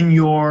in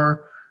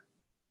your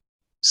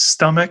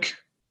stomach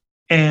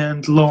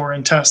and lower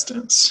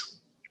intestines.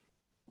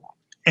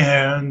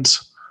 And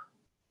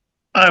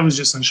I was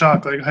just in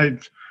shock.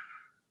 Like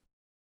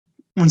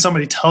when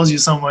somebody tells you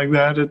something like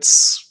that,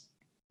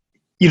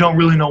 you don't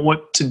really know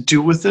what to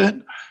do with it,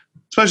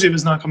 especially if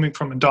it's not coming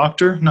from a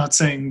doctor. Not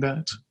saying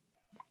that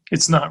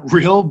it's not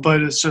real,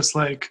 but it's just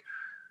like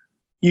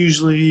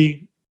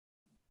usually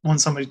when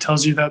somebody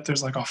tells you that,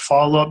 there's like a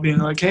follow-up being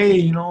like,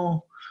 hey,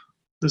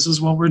 this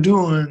is what we're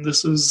doing.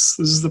 This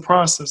is the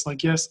process.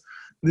 Like, yes,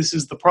 this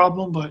is the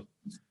problem, but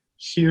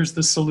here's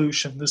the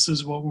solution. This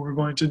is what we're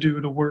going to do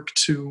to work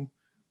to,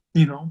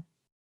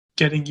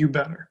 getting you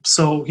better.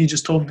 So he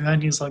just told me that,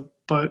 and he's like,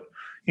 but,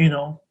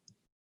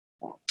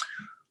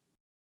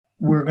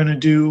 we're going to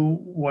do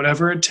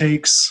whatever it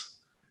takes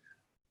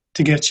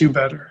to get you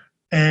better.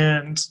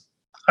 And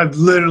I've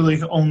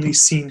literally only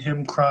seen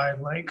him cry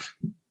like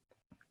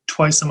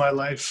twice in my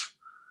life.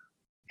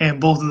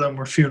 And both of them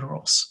were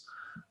funerals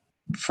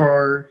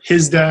for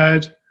his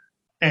dad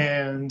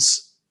and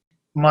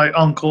my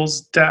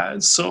uncle's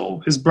dad,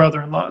 so his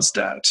brother-in-law's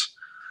dad.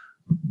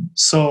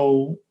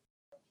 So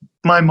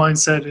my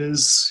mindset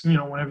is,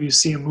 whenever you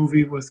see a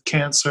movie with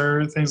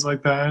cancer, things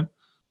like that,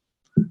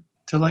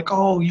 they're like,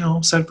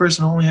 oh, said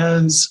person only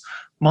has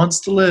months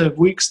to live,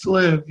 weeks to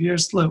live,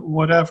 years to live,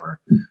 whatever.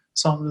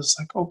 So I'm just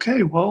like,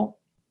 okay, well,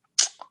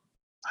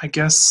 I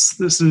guess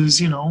this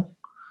is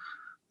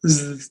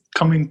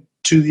coming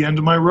to the end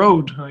of my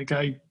road. Like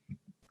I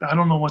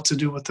don't know what to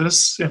do with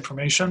this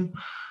information.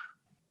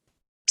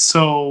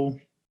 So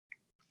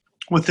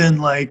within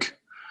like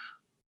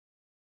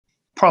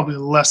probably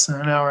less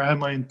than an hour, I had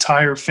my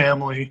entire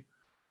family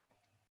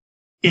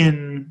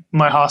in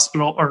my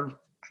hospital or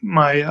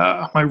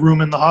my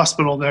room in the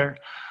hospital there.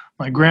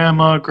 My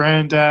grandma,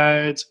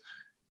 granddad,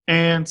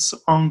 aunts,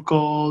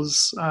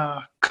 uncles,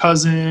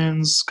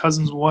 cousin's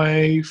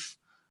wife,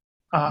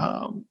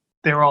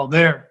 they were all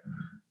there.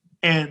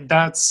 And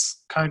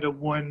that's kind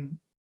of when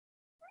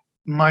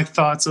my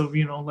thoughts of,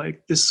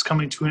 like this is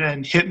coming to an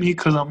end hit me,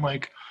 because I'm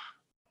like,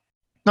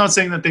 not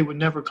saying that they would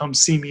never come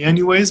see me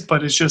anyways,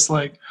 but it's just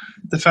like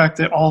the fact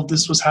that all of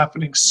this was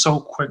happening so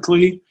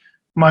quickly,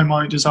 my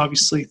mind is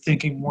obviously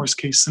thinking worst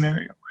case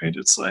scenario, right?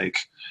 It's like,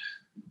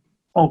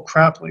 oh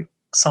crap, like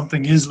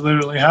something is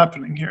literally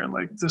happening here.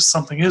 Like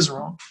something is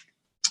wrong.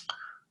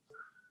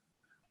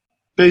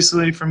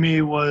 Basically for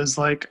me was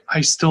like, I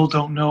still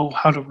don't know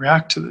how to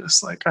react to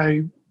this. Like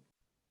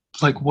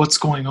what's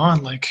going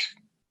on? Like,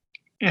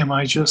 am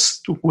I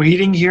just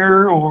waiting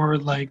here, or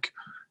like,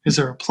 is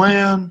there a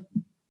plan?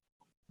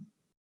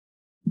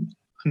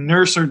 A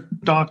nurse or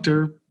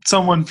doctor,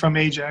 someone from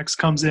Ajax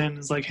comes in and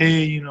is like,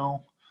 hey,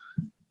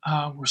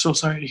 we're so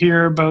sorry to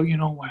hear about,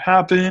 what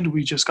happened.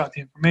 We just got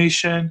the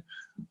information.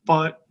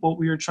 But what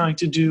we are trying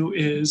to do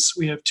is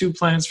we have 2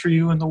 plans for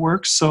you in the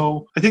works.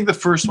 So I think the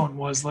first one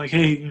was like,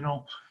 hey,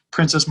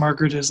 Princess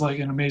Margaret is like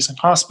an amazing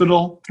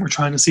hospital. We're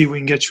trying to see if we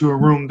can get you a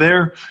room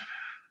there.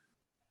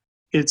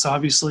 It's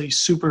obviously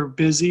super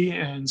busy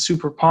and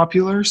super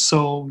popular.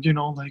 So,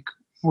 like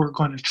we're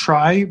going to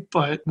try,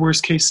 but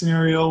worst case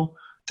scenario,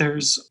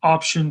 there's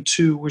option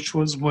 2, which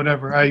was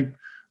whatever. I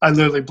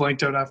literally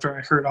blanked out after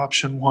I heard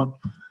option 1,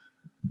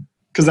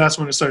 because that's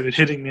when it started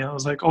hitting me. I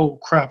was like, oh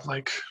crap,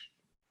 like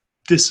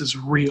this is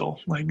real.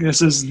 Like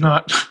this is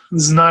not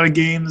a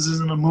game. This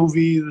isn't a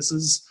movie. This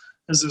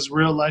is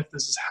real life.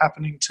 This is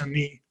happening to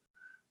me.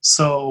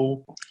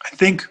 So I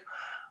think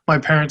my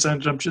parents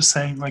ended up just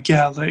saying like,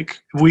 yeah, like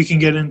if we can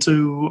get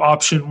into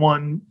option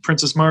 1,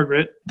 Princess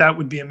Margaret, that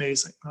would be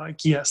amazing.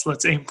 Like, yes,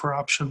 let's aim for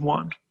option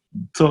 1.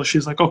 So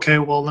she's like, okay,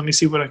 well, let me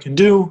see what I can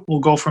do. We'll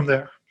go from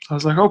there. So I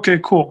was like, okay,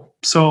 cool.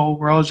 So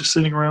we're all just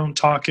sitting around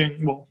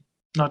talking. Well,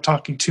 not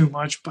talking too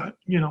much, but,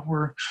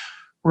 we're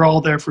we're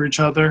all there for each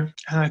other.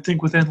 And I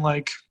think within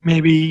like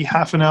maybe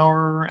half an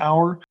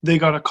hour, they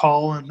got a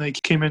call and they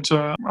came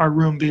into our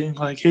room being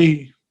like,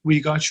 hey, we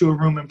got you a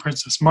room in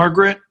Princess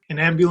Margaret. An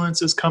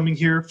ambulance is coming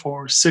here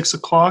for 6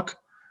 o'clock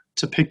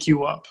to pick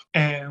you up.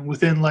 And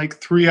within like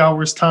 3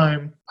 hours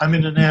time, I'm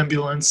in an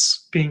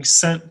ambulance being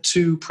sent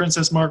to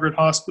Princess Margaret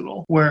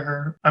Hospital,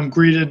 where I'm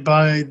greeted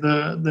by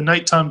the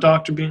nighttime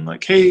doctor being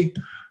like, hey,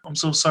 I'm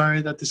so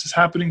sorry that this is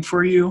happening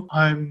for you.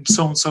 I'm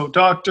so-and-so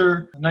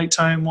doctor, the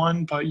nighttime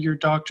one, but your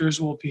doctors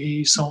will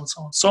be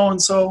so-and-so and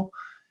so-and-so,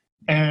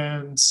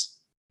 and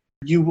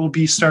you will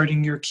be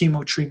starting your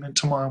chemo treatment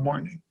tomorrow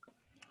morning.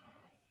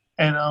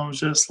 And I was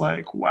just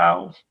like,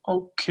 wow,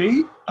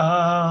 okay.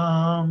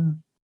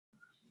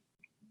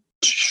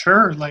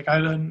 Sure. Like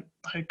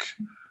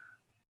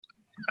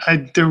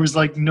there was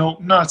like no,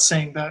 not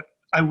saying that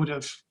I would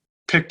have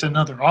picked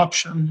another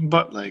option,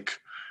 but like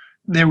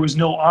there was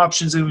no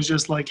options. It was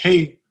just like,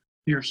 hey,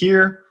 you're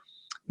here.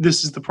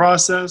 This is the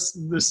process.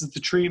 This is the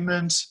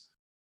treatment.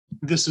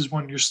 This is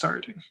when you're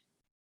starting.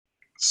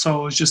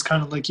 So it's just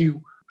kind of like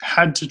you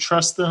had to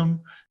trust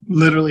them,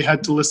 literally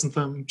had to listen to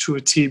them to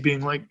a T,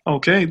 being like,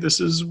 okay,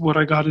 this is what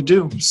I got to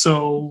do.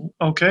 So,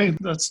 okay,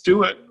 let's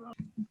do it.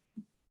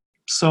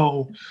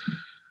 So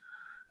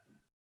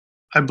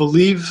I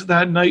believe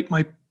that night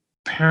my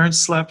parents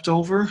slept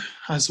over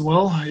as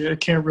well. I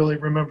can't really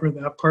remember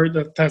that part.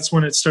 That's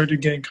when it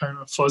started getting kind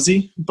of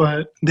fuzzy,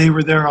 but they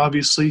were there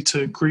obviously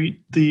to greet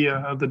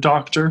the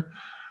doctor,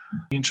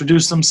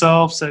 introduce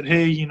themselves, said,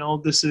 hey,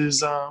 this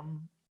is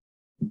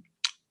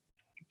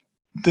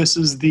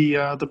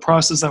the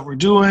process that we're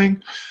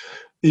doing.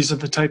 These are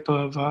the type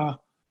of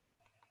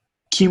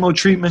chemo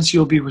treatments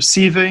you'll be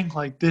receiving.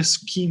 Like,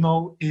 this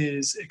chemo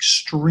is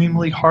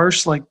extremely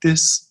harsh. Like,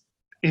 this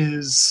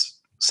is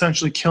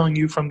essentially killing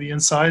you from the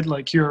inside.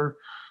 Like, you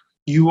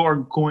are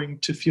going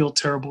to feel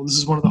terrible. This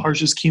is one of the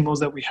harshest chemos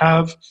that we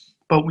have,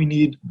 but we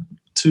need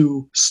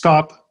to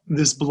stop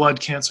this blood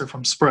cancer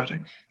from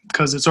spreading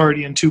because it's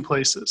already in 2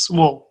 places.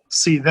 Well,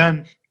 see,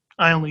 then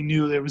I only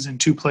knew it was in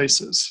 2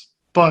 places.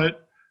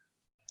 But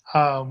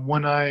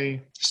when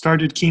I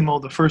started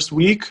chemo the first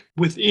week,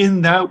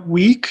 within that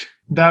week,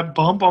 that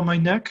bump on my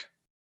neck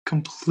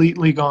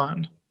completely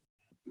gone,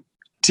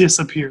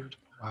 disappeared.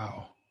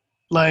 Wow.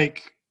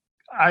 Like,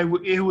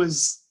 it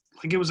was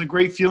a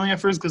great feeling at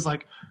first because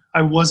like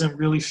I wasn't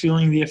really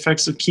feeling the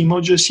effects of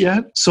chemo just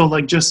yet. So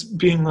like just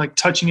being like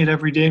touching it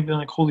every day and being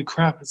like, holy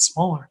crap, it's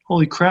smaller.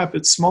 Holy crap,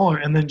 it's smaller.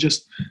 And then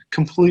just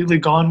completely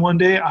gone one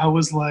day. I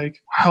was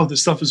like, wow,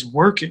 this stuff is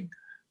working.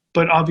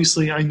 But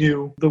obviously I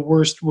knew the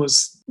worst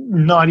was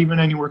not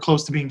even anywhere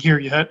close to being here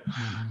yet.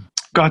 Mm-hmm.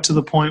 Got to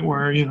the point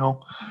where,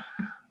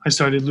 I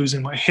started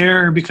losing my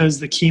hair because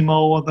the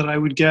chemo that I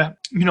would get,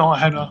 I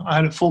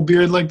had a full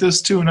beard like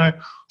this too. And I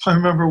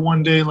remember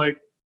one day, like,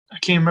 I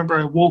can't remember,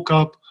 I woke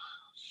up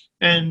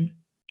and,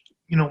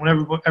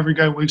 when every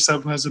guy wakes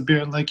up who has a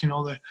beard, like,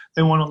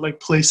 they want to like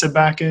place it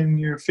back in,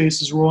 your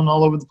face is rolling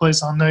all over the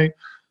place all night.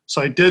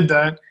 So I did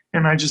that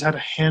and I just had a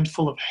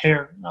handful of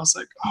hair. And I was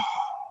like, oh,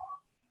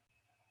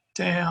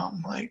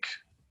 damn, like,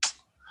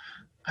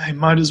 I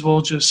might as well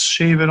just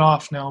shave it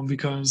off now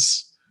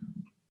because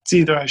it's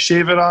either I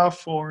shave it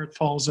off or it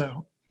falls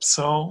out.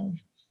 So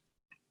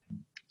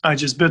I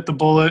just bit the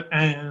bullet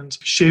and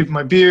shaved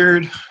my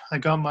beard. I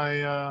got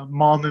my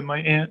mom and my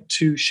aunt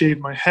to shave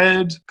my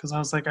head because I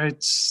was like,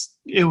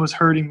 it was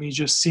hurting me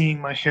just seeing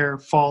my hair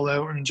fall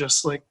out and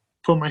just like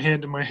put my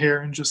hand in my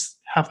hair and just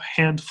have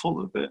a handful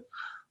of it.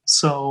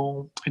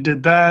 So I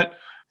did that.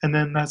 And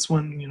then that's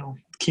when,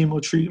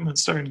 chemo treatment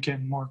started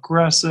getting more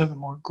aggressive and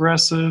more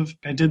aggressive.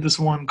 I did this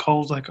one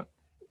called like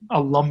a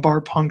lumbar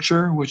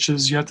puncture, which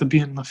is you have to be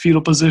in the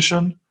fetal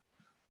position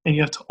and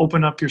you have to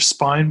open up your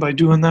spine by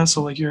doing that.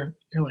 So like you're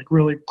like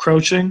really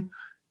crouching,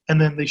 and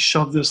then they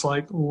shove this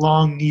like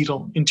long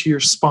needle into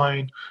your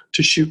spine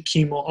to shoot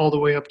chemo all the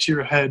way up to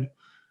your head.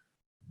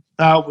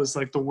 That was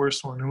like the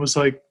worst one. It was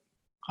like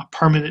a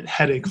permanent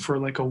headache for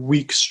like a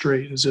week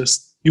straight. It's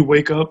just, you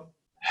wake up,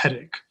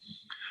 headache.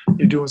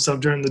 You're doing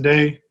stuff during the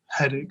day,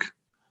 headache.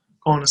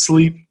 Going to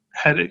sleep,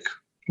 headache.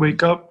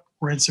 Wake up,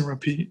 rinse and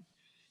repeat.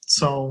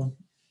 So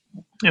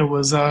it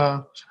was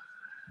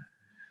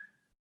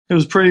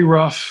pretty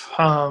rough.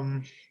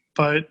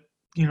 But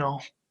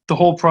the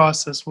whole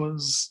process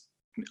was,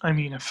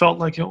 it felt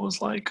like it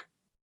was like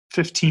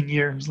 15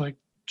 years, like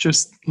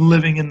just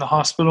living in the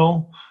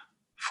hospital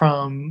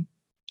from,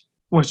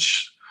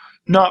 which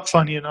not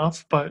funny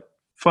enough, but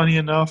funny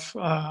enough,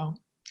 I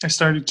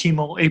started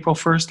chemo April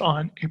 1st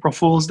on April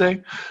Fool's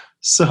Day.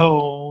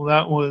 So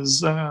that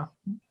was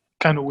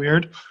kind of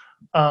weird.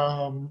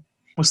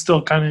 Was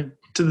still kind of,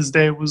 to this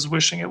day, was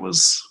wishing it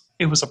was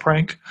a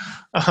prank.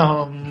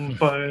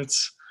 But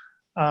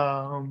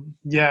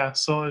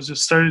so it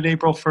just started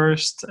April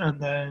 1st.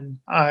 And then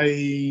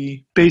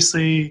I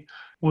basically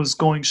was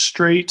going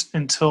straight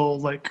until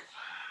like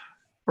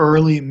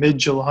early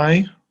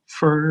mid-July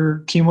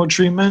for chemo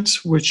treatment,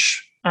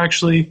 which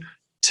actually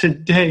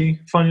today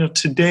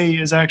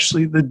is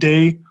actually the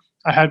day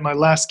I had my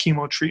last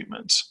chemo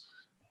treatment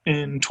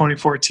in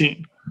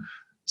 2014.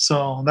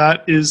 So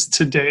that is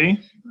today.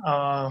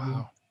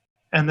 Wow.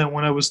 And then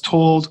when I was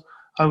told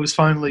I was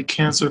finally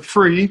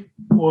cancer-free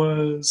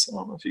was, I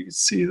don't know if you can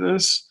see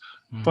this,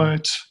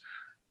 but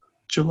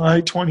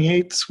July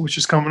 28th, which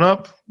is coming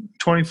up,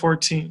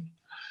 2014.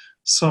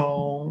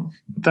 So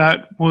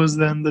that was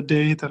then the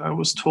day that I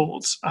was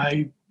told.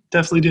 I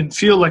definitely didn't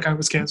feel like I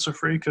was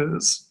cancer-free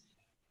because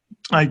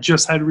I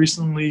just had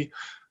recently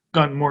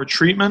gotten more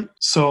treatment.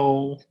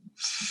 So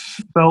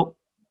felt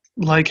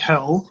like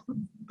hell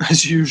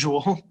as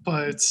usual.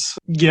 But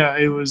yeah,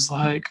 it was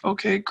like,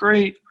 okay,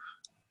 great.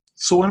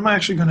 So when am I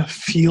actually going to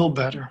feel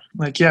better?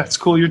 Like, yeah, it's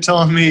cool you're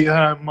telling me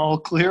I'm all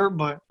clear,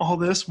 but all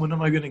this, when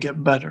am I going to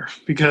get better?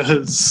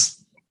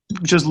 Because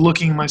just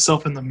looking at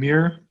myself in the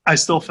mirror, I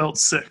still felt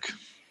sick.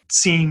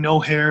 Seeing no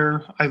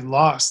hair, I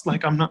lost.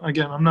 Like, I'm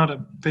not a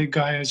big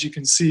guy, as you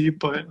can see,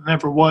 but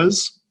never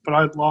was. But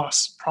I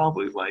lost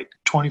probably like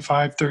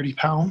 25, 30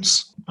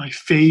 pounds. My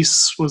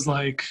face was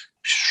like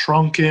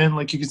shrunken.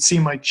 Like, you could see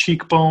my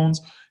cheekbones.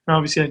 And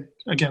obviously,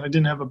 I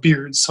didn't have a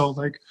beard. So,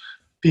 like,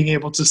 being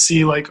able to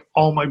see like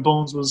all my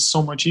bones was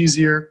so much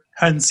easier.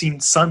 Hadn't seen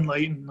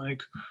sunlight in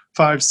like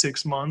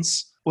 5-6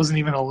 months. Wasn't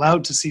even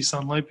allowed to see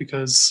sunlight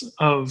because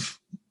of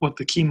what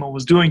the chemo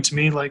was doing to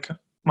me. Like,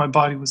 my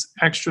body was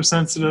extra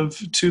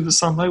sensitive to the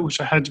sunlight,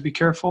 which I had to be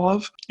careful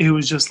of. It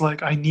was just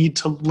like, I need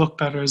to look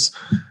better.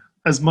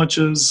 As much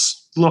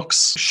as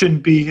looks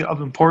shouldn't be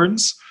of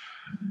importance,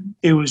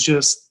 it was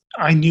just,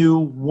 I knew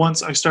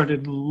once I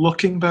started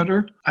looking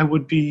better, I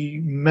would be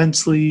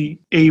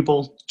mentally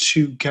able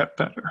to get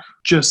better.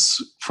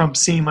 Just from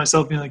seeing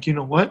myself being like, you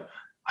know what?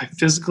 I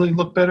physically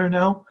look better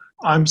now.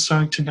 I'm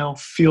starting to now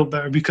feel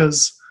better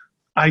because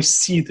I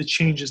see the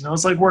changes. Now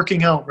it's like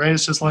working out, right?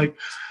 It's just like,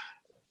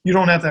 you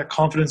don't have that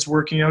confidence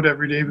working out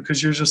every day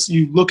because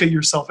you look at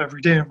yourself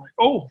every day. I'm like,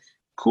 oh,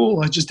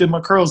 cool. I just did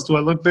my curls. Do I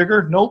look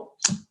bigger? Nope.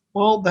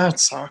 Well, that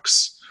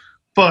sucks.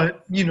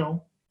 But,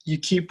 you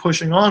keep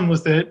pushing on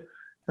with it.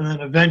 And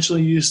then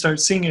eventually you start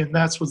seeing it, and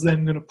that's what's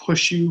then going to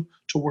push you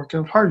to work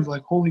out harder.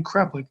 Like, holy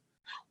crap, like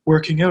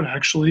working out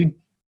actually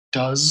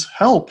does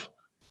help.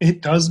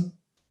 It does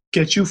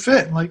get you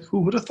fit. Like, who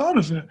would have thought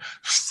of it?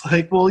 It's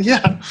like, well,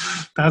 yeah,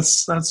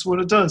 that's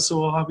what it does.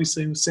 So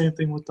obviously the same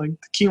thing with like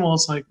the chemo.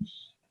 It's like,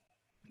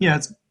 yeah,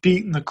 it's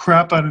beating the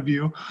crap out of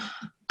you,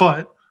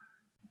 but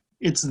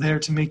it's there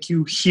to make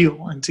you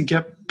heal and to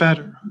get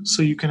better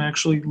so you can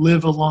actually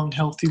live a long,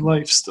 healthy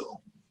life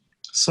still.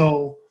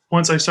 So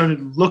once I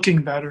started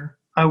looking better,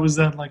 I was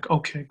then like,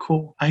 okay,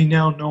 cool. I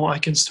now know I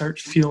can start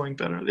feeling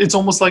better. It's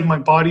almost like my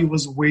body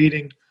was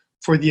waiting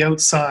for the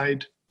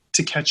outside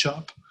to catch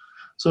up.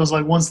 So it was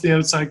like, once the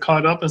outside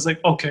caught up, I was like,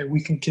 okay,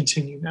 we can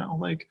continue now.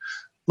 Like,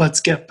 let's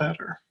get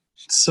better.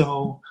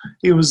 So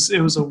it was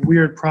a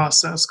weird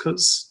process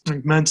because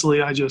like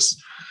mentally I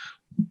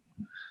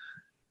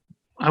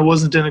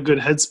wasn't in a good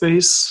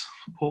headspace,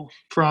 well,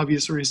 for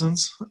obvious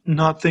reasons,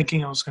 not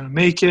thinking I was going to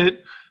make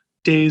it.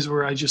 Days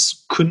where I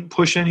just couldn't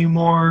push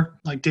anymore,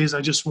 like days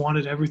I just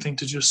wanted everything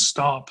to just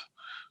stop.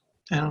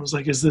 And I was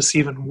like, is this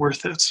even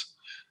worth it?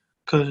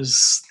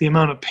 Because the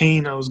amount of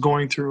pain I was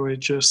going through,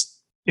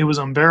 it was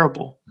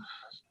unbearable.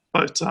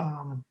 But,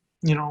 I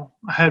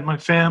had my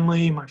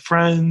family, my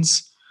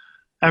friends,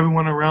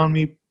 everyone around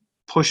me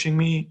pushing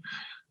me,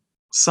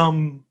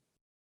 some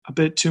a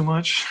bit too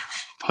much,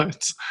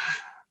 but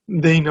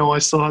they know I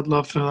still had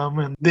love for them,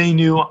 and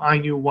I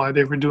knew why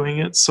they were doing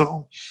it.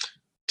 So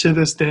to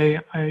this day,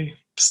 I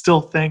still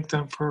thank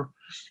them for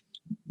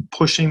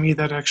pushing me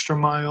that extra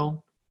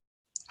mile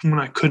when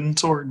I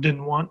couldn't or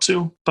didn't want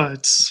to.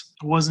 But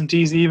it wasn't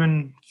easy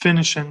even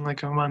finishing.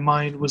 Like, my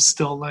mind was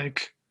still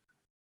like,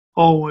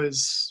 oh,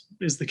 is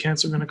the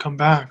cancer going to come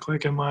back?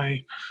 Like, am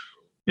I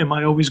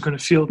always going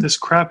to feel this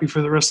crappy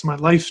for the rest of my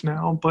life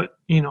now? But,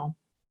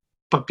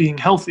 but being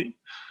healthy.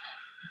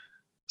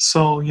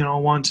 So, I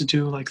wanted to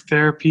do like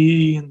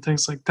therapy and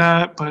things like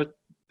that. But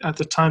at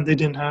the time, they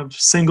didn't have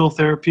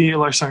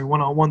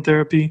one-on-one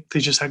therapy. They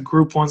just had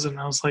group ones. And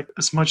I was like,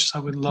 as much as I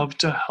would love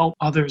to help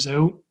others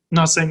out,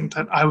 not saying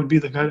that I would be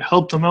the guy to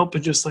help them out,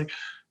 but just like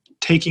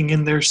taking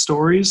in their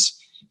stories,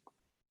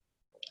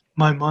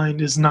 my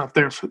mind is not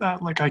there for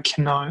that. Like, I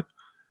can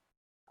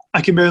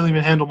barely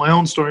even handle my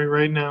own story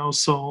right now.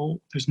 So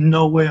there's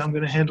no way I'm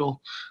going to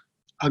handle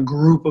a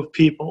group of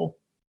people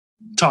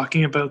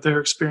talking about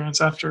their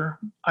experience after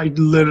I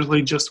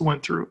literally just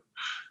went through it.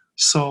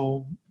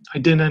 So I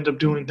didn't end up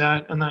doing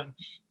that. And then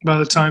by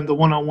the time the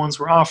one-on-ones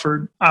were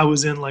offered, I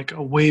was in like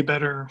a way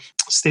better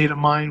state of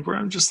mind where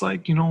I'm just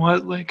like, you know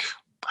what? Like,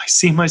 I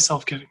see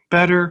myself getting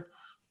better.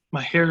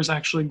 My hair is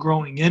actually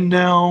growing in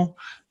now.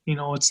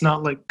 It's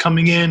not like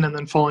coming in and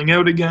then falling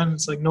out again.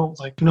 It's like, no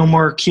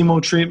more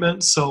chemo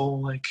treatment. So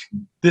like,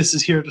 this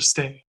is here to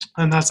stay.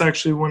 And that's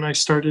actually when I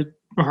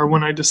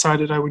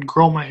decided I would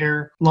grow my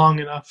hair long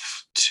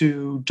enough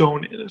to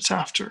donate it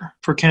after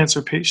for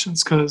cancer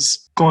patients.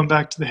 Because going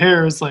back to the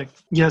hair is like,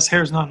 yes,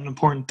 hair is not an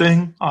important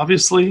thing.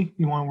 Obviously,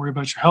 you want to worry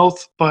about your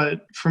health.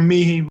 But for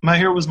me, my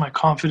hair was my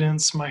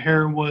confidence. My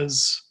hair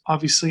was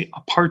obviously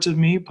a part of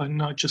me, but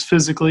not just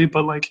physically,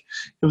 but like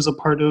it was a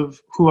part of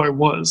who I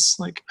was.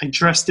 Like I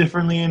dressed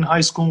differently in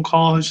high school and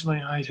college.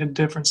 Like I had a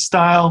different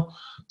style.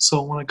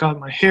 So when I got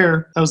my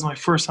hair, that was my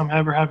first time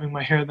ever having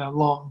my hair that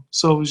long.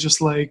 So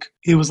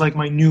it was like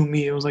my new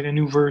me. It was like a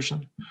new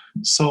version.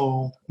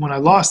 So when I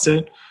lost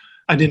it,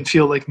 I didn't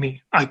feel like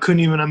me. I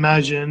couldn't even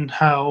imagine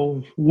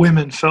how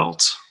women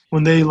felt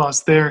when they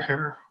lost their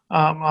hair.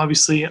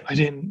 Obviously, I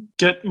didn't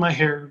get my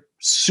hair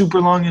super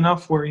long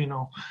enough where,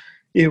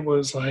 it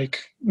was like,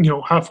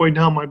 halfway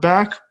down my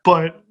back,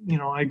 but,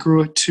 I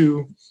grew it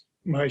to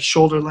my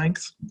shoulder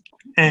length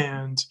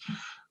and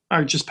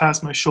I just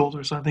passed my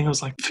shoulder. So I think it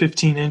was like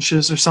 15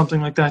 inches or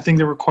something like that. I think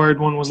the required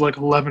one was like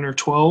 11 or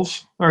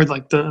 12 or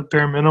like the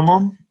bare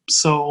minimum.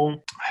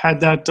 So I had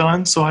that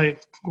done. So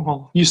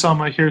you saw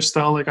my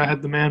hairstyle, like I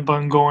had the man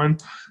bun going.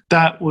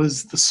 That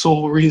was the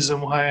sole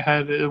reason why I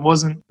had it. It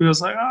wasn't, it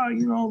was like,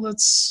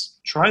 let's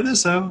try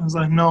this out. I was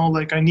like, no,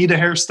 like I need a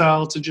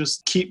hairstyle to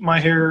just keep my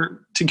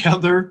hair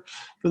together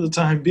for the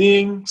time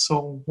being.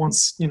 So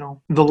once,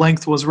 the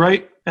length was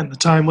right and the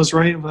time was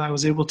right, but I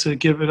was able to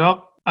give it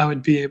up, I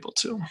would be able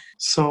to.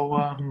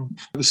 So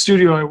the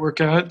studio I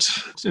work at,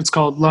 it's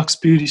called Lux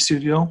Beauty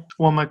Studio.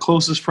 One of my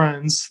closest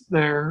friends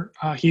there,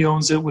 he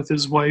owns it with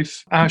his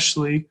wife,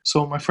 Ashley.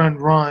 So my friend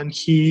Ron,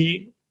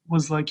 he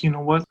was like, you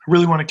know what, I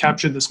really want to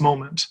capture this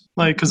moment.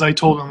 Like, because I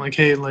told him, like,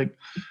 hey, like,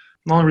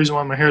 the only reason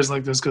why my hair is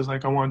like this because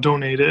like I want to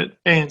donate it.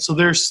 And so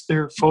there's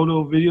their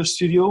photo video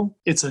studio.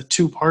 It's a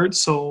 2-part.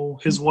 So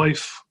his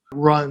wife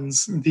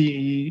runs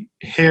the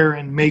hair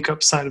and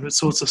makeup side of it.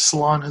 So it's a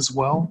salon as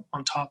well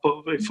on top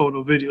of a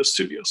photo video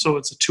studio. So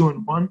it's a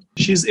 2-in-1.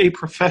 She's a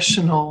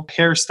professional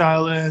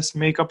hairstylist,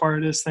 makeup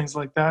artist, things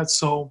like that.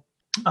 So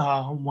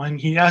when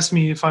he asked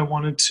me if I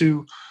wanted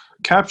to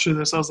capture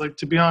this, I was like,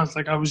 to be honest,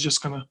 like I was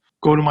just going to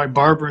go to my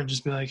barber and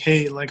just be like,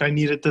 hey, like I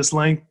need it this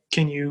length.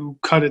 Can you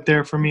cut it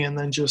there for me? And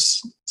then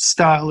just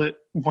style it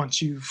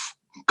once you've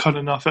cut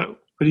enough out.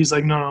 But he's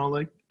like, no,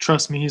 like,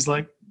 trust me. He's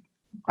like,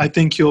 I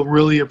think you'll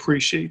really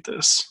appreciate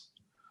this.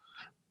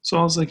 So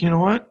I was like, you know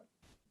what?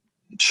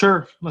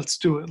 Sure, let's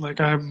do it. Like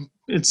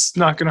it's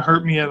not going to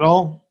hurt me at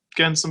all.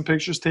 Getting some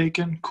pictures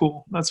taken.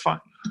 Cool. That's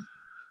fine.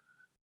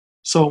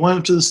 So I went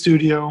up to the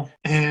studio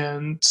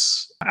and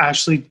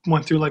Ashley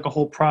went through like a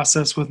whole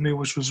process with me,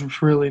 which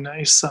was really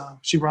nice.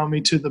 She brought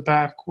me to the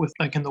back with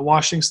like in the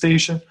washing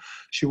station.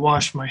 She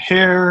washed my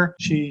hair.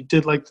 She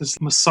did like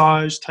this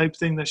massage type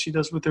thing that she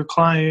does with her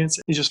clients.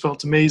 It just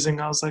felt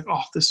amazing. I was like,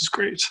 oh, this is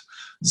great.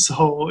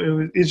 So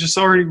it just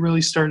already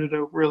really started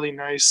out really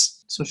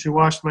nice. So she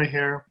washed my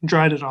hair,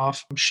 dried it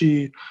off.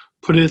 She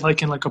put it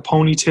like in like a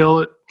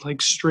ponytail,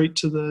 like straight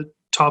to the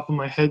top of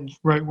my head,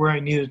 right where I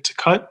needed to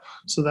cut.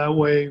 So that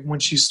way, when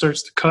she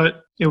starts to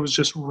cut, it was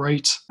just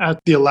right at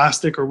the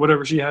elastic or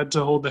whatever she had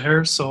to hold the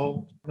hair.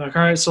 So I'm like,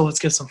 all right, so let's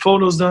get some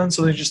photos done.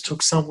 So they just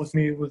took some with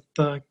me with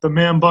the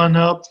man bun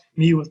up,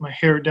 me with my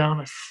hair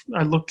down.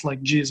 I looked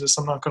like Jesus.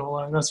 I'm not going to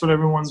lie. That's what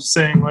everyone's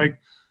saying. Like,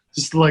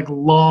 just like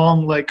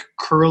long, like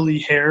curly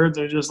hair.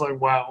 They're just like,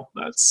 wow,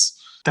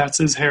 that's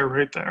his hair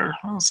right there.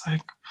 I was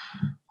like,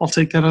 I'll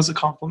take that as a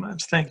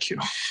compliment. Thank you.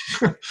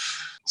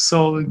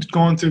 So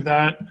going through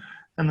that,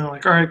 and they're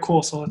like, all right,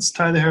 cool. So let's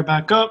tie the hair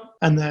back up.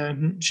 And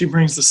then she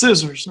brings the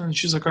scissors. And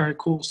she's like, all right,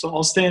 cool. So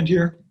I'll stand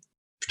here,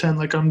 pretend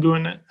like I'm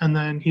doing it. And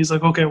then he's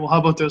like, okay, well, how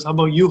about this? How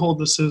about you hold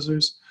the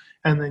scissors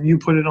and then you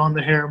put it on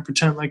the hair and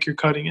pretend like you're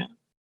cutting it?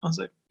 I was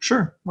like,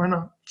 sure, why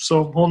not?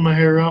 So I'm holding my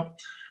hair up,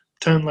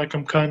 pretend like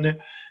I'm cutting it.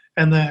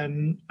 And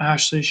then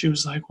Ashley, she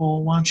was like,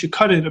 well, why don't you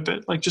cut it a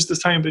bit? Like just this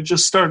tiny bit,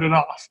 just start it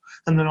off.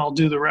 And then I'll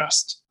do the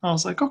rest. I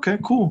was like, okay,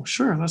 cool.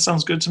 Sure. That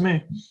sounds good to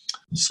me.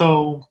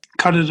 So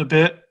cut it a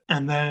bit.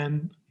 And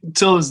then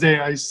till this day,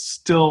 I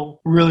still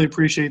really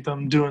appreciate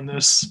them doing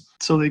this.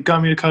 So they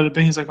got me to cut it a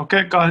bit. He's like,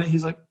 okay, got it.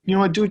 He's like, you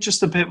know what, do it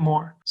just a bit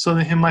more. So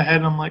they hit my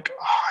head. I'm like,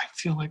 oh, I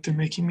feel like they're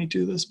making me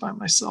do this by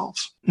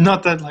myself.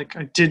 Not that like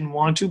I didn't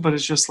want to, but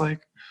it's just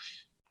like,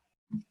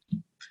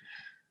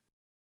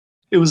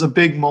 it was a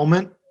big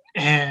moment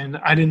and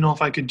I didn't know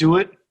if I could do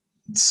it.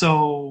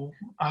 So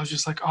I was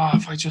just like, oh,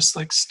 if I just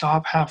like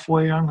stop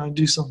halfway, I'm going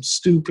to do something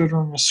stupid or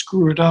I'm going to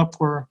screw it up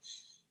or,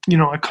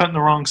 I cut in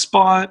the wrong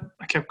spot.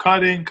 I kept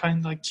cutting, kind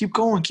of like, keep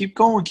going.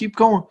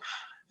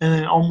 And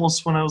then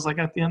almost when I was like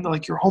at the end,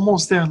 like, you're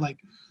almost there. Like,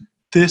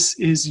 this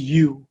is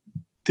you.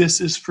 This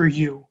is for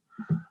you.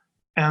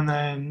 And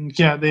then,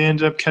 yeah, they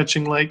ended up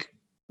catching like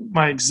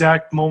my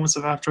exact moments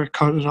of after I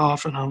cut it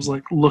off. And I was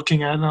like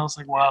looking at it and I was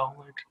like, wow,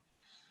 like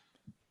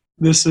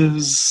this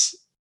is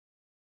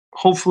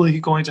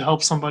hopefully going to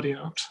help somebody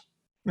out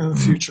in the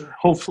future.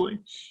 Hopefully.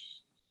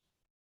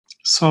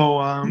 So,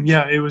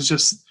 yeah, it was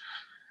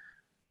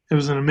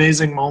an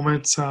amazing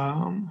moment.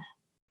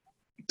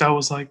 That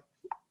was like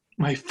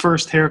my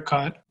first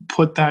haircut,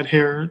 put that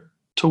hair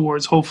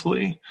towards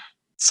hopefully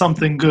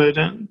something good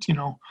and,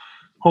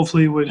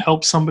 hopefully it would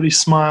help somebody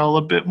smile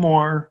a bit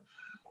more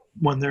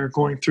when they're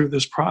going through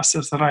this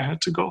process that I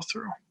had to go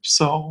through.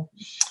 So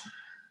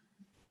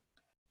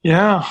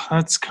yeah,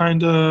 that's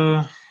kind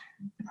of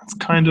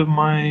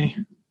my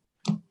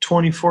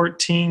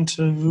 2014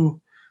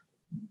 to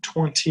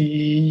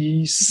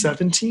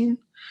 2017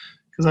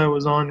 because I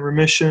was on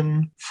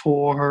remission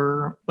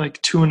for like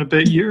 2 and a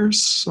bit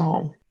years.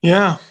 So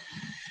yeah,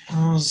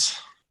 that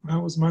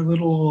was my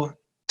little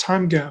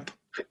time gap.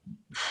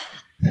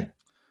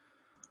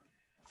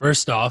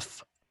 First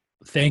off,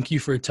 thank you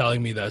for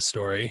telling me that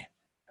story,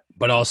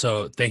 but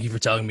also thank you for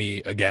telling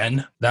me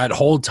again. That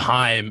whole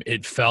time,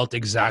 it felt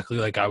exactly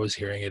like I was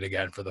hearing it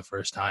again for the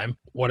first time.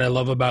 What I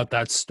love about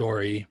that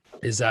story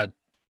is that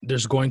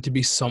there's going to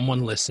be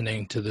someone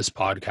listening to this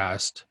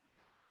podcast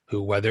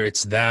who, whether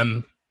it's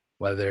them,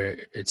 whether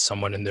it's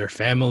someone in their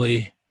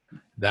family,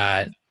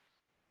 that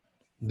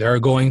they're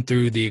going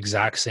through the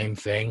exact same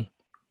thing.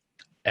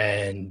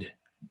 And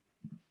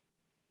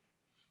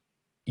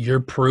you're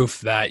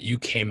proof that you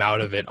came out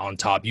of it on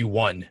top. You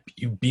won.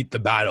 You beat the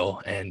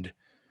battle. And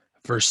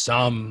for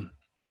some,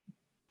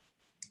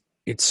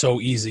 it's so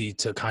easy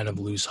to kind of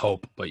lose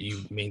hope, but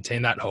you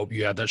maintain that hope.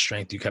 You had that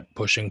strength. You kept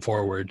pushing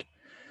forward.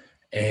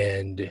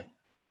 And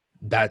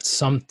that's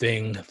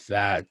something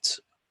that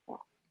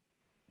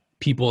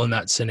people in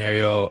that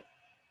scenario,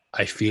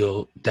 I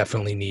feel,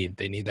 definitely need.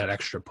 They need that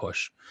extra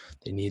push.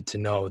 They need to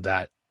know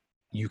that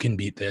you can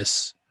beat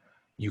this.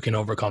 You can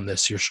overcome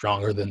this. You're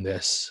stronger than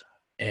this.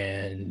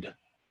 And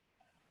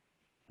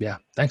yeah,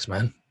 thanks,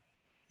 man.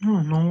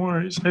 No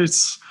worries.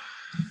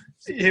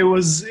 It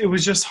was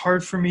just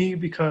hard for me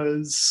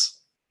because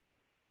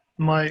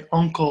my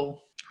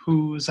uncle,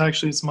 who is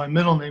actually, it's my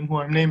middle name, who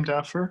I'm named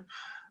after,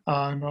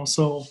 and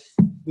also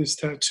this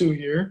tattoo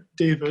here,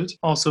 David.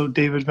 Also,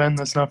 David Venn,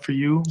 that's not for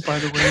you, by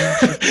the way.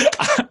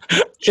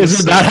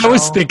 Isn't that how I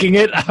was sticking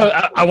it?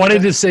 I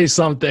wanted to say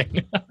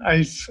something.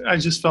 I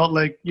just felt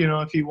like,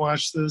 if he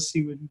watched this,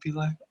 he would be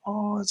like,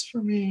 oh, it's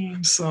for me.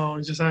 So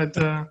I just had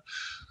to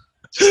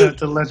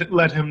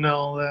let him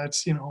know that,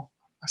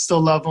 I still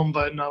love him,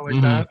 but not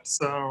like that.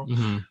 So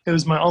It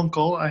was my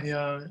uncle.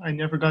 I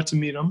never got to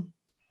meet him.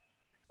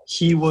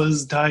 He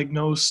was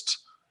diagnosed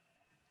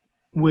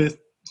with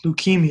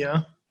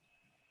leukemia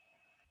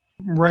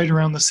right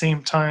around the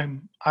same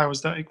time I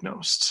was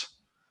diagnosed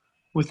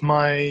with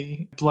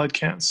my blood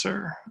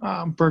cancer,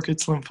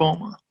 Burkitt's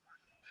lymphoma.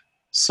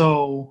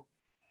 So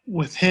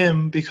with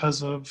him,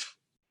 because of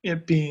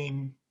it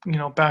being,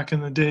 back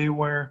in the day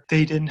where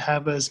they didn't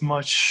have as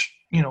much,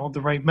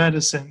 the right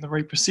medicine, the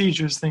right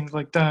procedures, things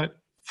like that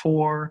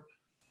for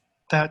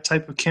that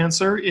type of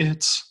cancer,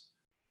 it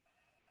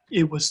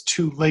was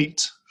too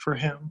late for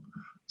him.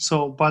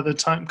 So by the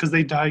time, because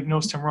they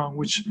diagnosed him wrong,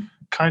 which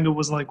kind of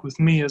was like with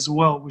me as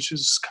well, which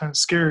is kind of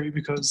scary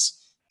because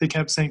they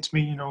kept saying to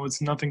me,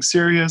 it's nothing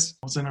serious.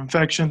 It's an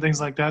infection, things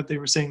like that. They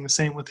were saying the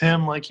same with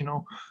him. Like,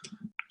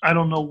 I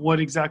don't know what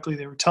exactly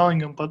they were telling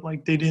him, but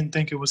like they didn't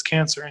think it was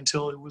cancer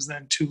until it was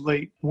then too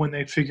late when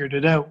they figured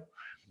it out.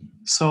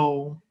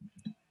 So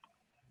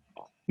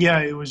yeah,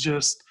 it was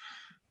just,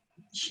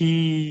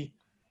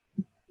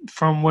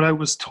 from what I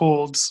was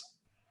told,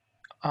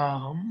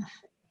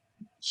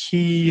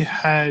 he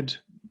had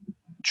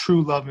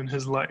true love in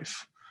his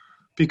life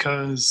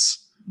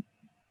because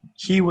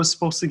he was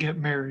supposed to get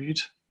married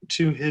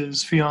to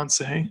his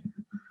fiance.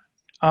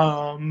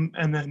 And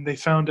then they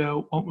found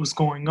out what was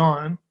going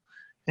on.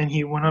 And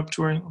he went up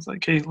to her and was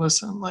like, hey,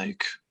 listen,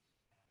 like,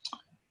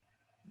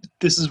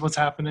 this is what's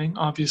happening,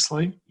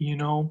 obviously.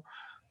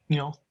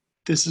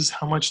 This is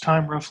how much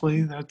time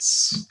roughly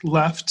that's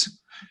left.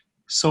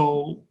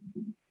 So,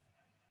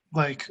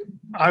 like,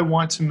 I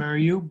want to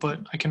marry you,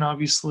 but I can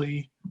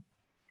obviously,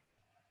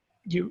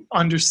 you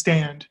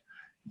understand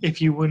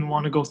if you wouldn't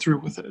want to go through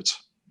with it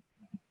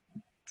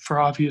for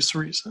obvious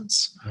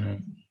reasons.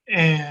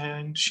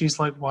 And she's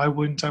like, why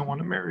wouldn't I want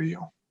to marry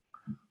you?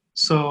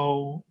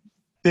 So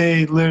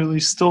they literally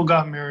still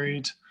got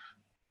married,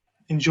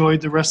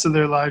 enjoyed the rest of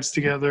their lives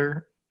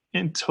together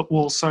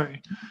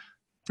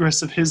the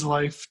rest of his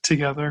life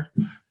together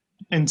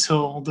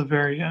until the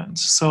very end.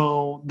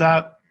 So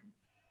that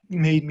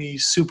made me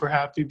super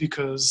happy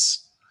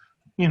because,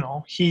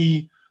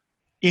 he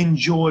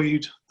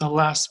enjoyed the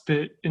last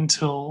bit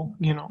until,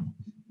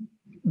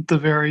 the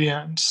very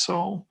end.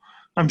 So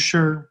I'm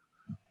sure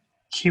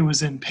he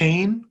was in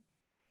pain.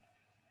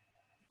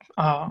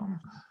 I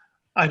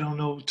don't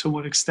know to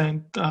what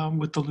extent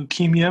with the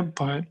leukemia,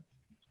 but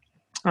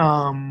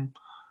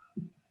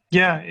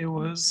yeah, it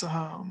was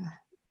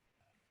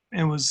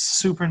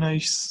super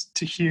nice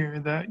to hear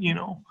that,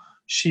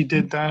 she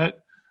did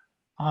that.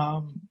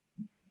 The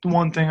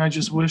one thing I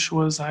just wish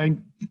was I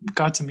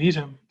got to meet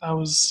him. That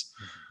was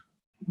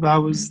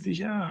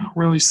the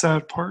really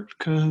sad part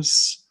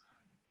because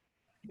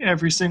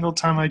every single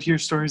time I'd hear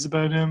stories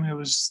about him,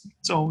 it's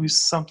always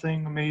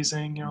something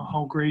amazing,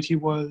 how great he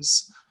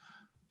was,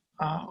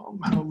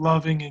 how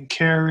loving and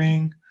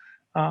caring.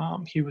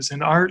 He was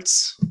in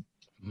arts.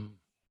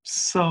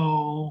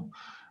 So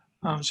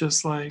I was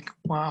just like,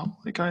 wow,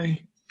 like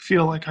I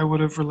feel like I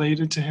would have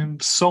related to him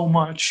so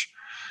much.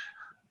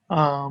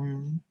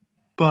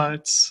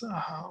 But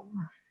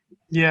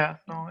yeah,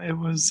 no, it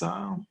was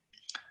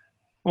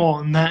Well,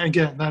 and that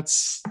again,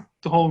 that's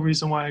the whole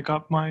reason why I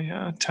got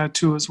my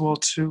tattoo as well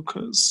too,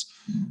 because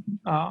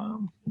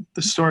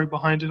the story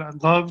behind it I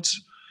loved.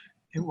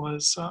 It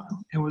was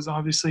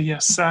obviously,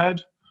 yes,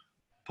 sad,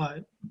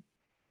 but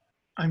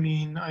I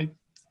mean, I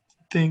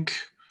think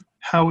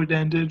how it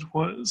ended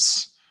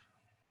was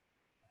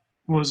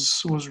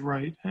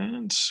right,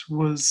 and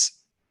was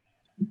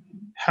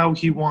how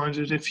he wanted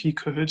it if he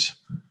could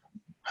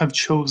have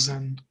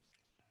chosen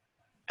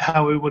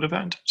how it would have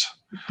ended.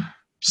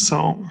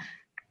 So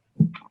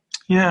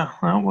yeah,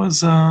 that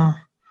was a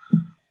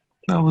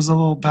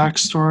little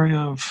backstory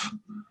of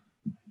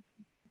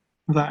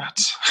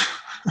that.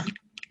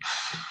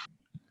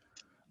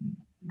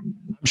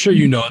 I'm sure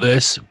you know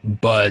this,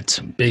 but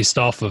based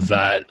off of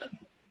that,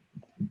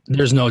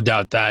 there's no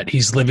doubt that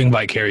he's living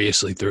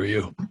vicariously through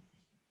you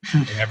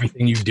and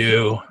everything you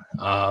do.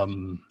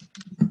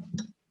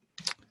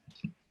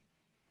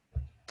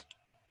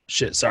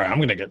 Shit, sorry, I'm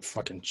gonna get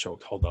fucking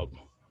choked. Hold up.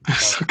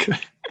 It's okay.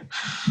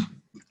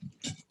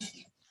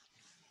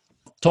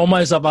 Told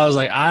myself, I was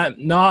like, I'm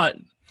not,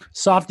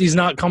 Softy's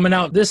not coming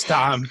out this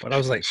time. But I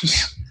was like,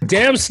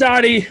 damn,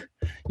 Stoddy,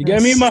 you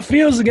get me in my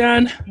feels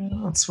again.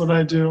 That's what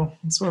I do.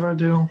 That's what I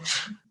do.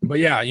 But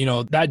yeah, you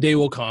know, that day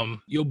will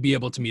come. You'll be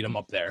able to meet him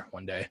up there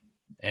one day.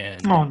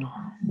 And Oh no.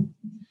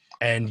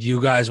 and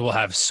you guys will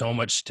have so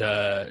much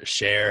to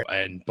share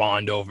and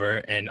bond over.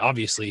 And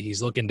obviously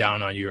he's looking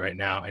down on you right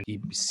now and he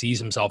sees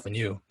himself in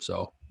you.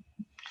 So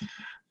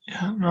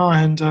Yeah, no,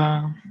 and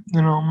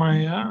you know,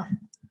 my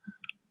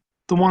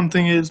the one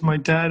thing is my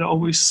dad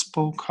always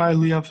spoke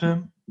highly of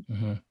him.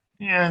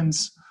 And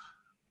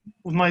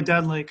with my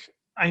dad, like,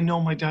 I know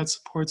my dad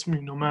supports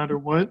me no matter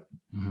what.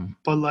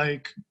 But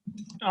like,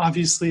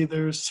 obviously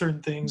there's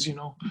certain things, you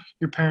know,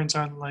 your parents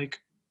aren't like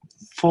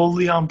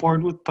fully on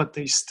board with, but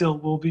they still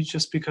will be,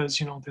 just because,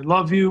 you know, they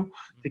love you,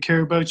 they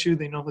care about you,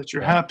 they know that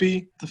you're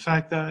happy. The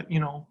fact that, you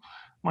know,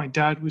 my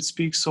dad would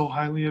speak so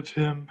highly of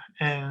him,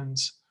 and,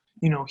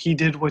 you know, he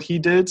did what he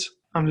did,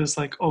 I'm just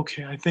like,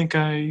 okay, I think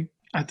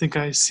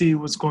I see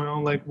what's going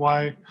on. Like,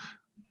 why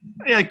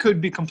I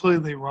could be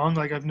completely wrong.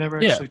 Like, I've never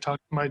actually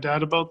talked to my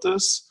dad about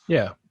this.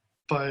 yeah.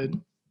 But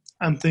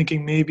I'm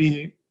thinking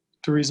maybe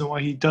the reason why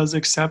he does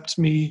accept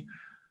me,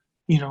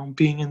 you know,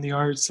 being in the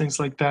arts, things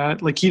like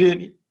that. Like, he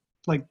didn't,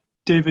 like,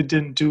 David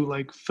didn't do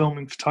like film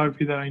and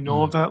photography that I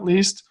know of, at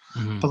least.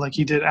 But like,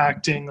 he did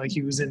acting, like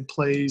he was in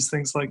plays,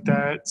 things like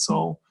that.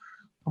 So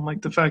I'm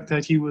like, the fact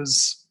that he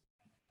was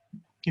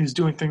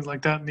doing things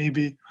like that,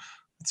 maybe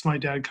it's my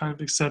dad kind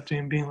of accepting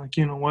and being like,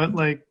 you know what,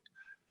 like,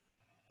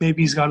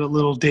 maybe he's got a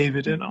little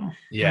David in him.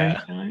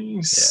 Yeah.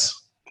 Right?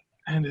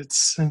 And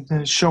it's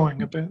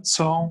showing a bit.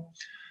 So,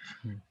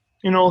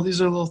 you know,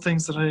 these are little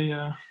things that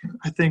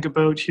I think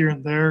about here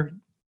and there.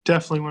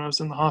 Definitely when I was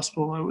in the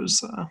hospital, I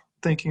was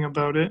thinking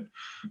about it.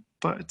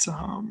 But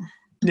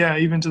yeah,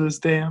 even to this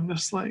day, I'm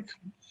just like,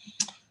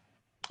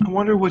 I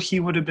wonder what he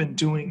would have been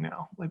doing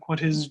now, like what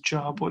his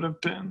job would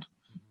have been,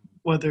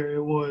 whether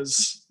it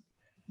was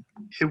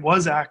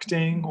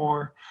acting,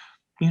 or,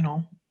 you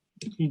know,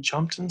 he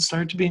jumped and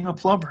started being a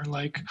plumber,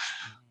 like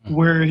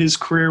where his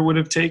career would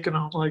have taken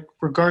him. Like,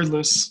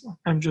 regardless,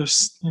 I'm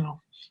just, you know,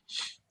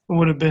 it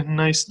would have been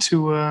nice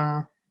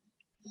to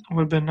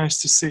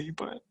see.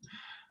 But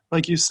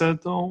like you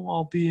said, though,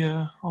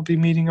 I'll be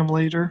meeting him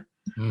later,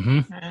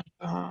 and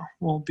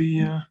we'll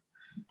be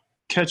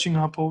catching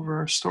up over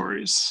our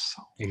stories.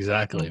 So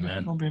Exactly, man.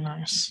 it'll be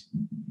nice.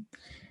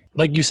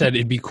 Like you said,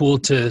 it'd be cool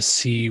to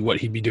see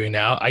what he'd be doing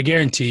now. I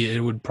guarantee it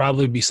would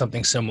probably be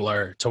something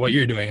similar to what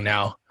you're doing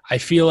now. I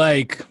feel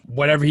like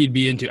whatever he'd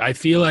be into, I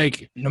feel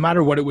like no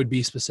matter what it would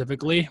be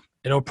specifically,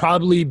 it'll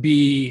probably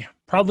be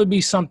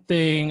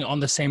something on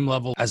the same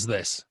level as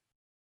this.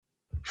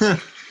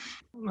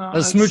 No,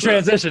 A smooth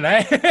transition,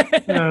 eh?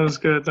 That was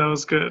good. That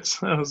was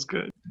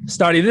good.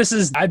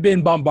 Stoddy, I've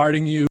been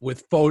bombarding you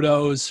with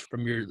photos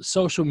from your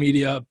social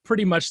media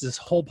pretty much this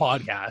whole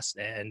podcast.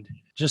 And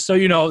just so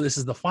you know, this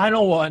is the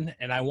final one,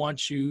 and I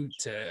want you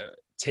to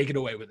take it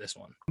away with this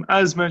one.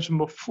 As mentioned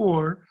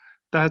before,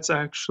 that's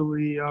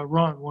actually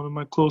Ron, one of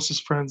my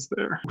closest friends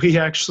there. We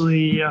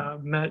actually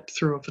met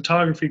through a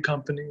photography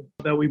company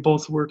that we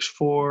both worked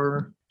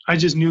for. I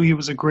just knew he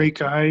was a great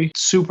guy,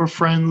 super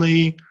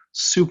friendly,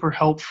 super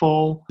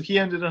helpful. He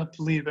ended up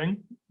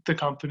leaving the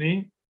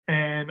company,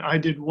 and I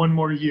did one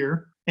more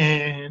year,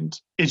 and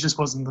it just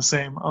wasn't the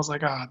same. I was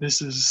like,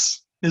 this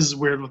is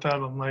weird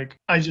without him. Like,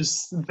 I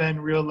just then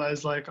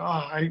realized, like,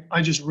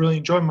 I just really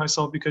enjoyed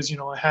myself because, you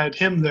know, I had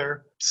him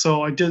there.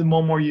 So I did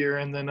one more year,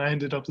 and then I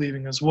ended up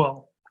leaving as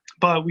well.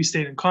 But we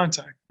stayed in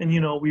contact, and,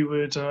 you know, we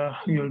would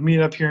meet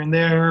up here and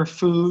there,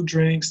 food,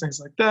 drinks, things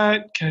like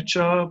that, catch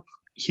up.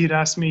 He'd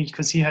ask me,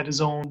 because he had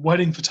his own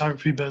wedding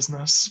photography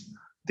business.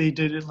 They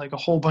did it, like, a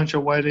whole bunch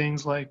of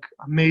weddings, like,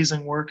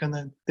 amazing work. And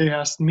then they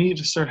asked me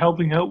to start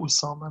helping out with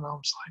some. And I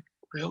was like,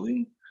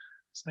 really?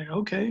 It's like,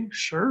 okay,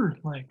 sure.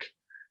 Like,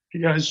 if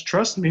you guys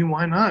trust me,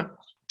 why not?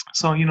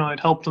 So, you know,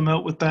 I'd help them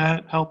out with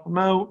that, help them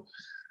out.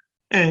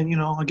 And,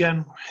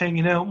 again,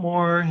 hanging out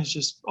more. It's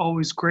just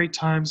always great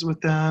times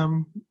with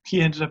them.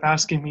 He ended up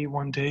asking me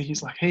one day,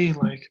 he's like, hey,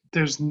 like,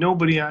 there's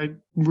nobody I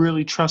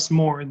really trust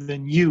more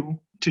than you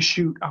to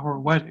shoot our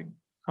wedding.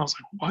 I was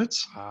like, what?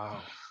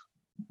 Wow.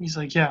 He's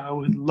like, yeah, I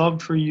would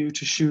love for you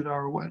to shoot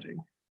our wedding.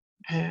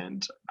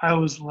 And I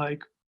was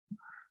like,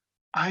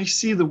 I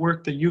see the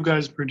work that you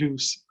guys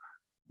produce.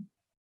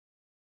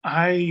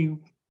 I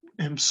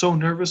am so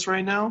nervous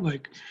right now.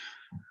 Like,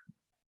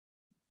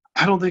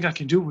 I don't think I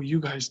can do what you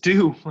guys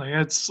do. Like,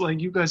 it's like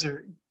you guys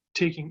are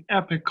taking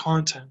epic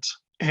content.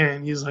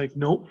 And he's like,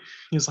 nope.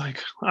 He's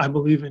like, I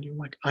believe in you.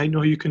 Like, I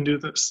know you can do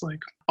this.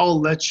 Like, I'll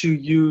let you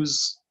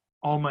use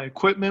all my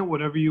equipment,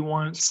 whatever you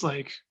want. It's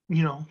like,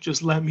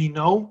 just let me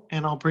know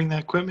and I'll bring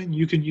that equipment.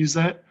 You can use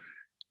that.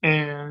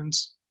 And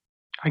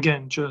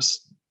again,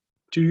 just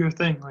do your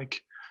thing.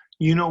 Like,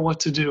 you know what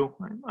to do.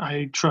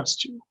 I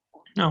trust you.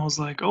 And I was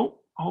like, oh,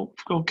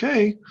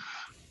 okay.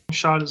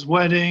 Shot his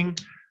wedding,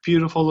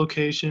 beautiful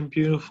location,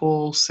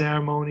 beautiful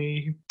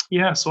ceremony.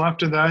 Yeah, so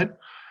after that,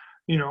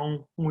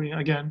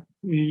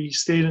 we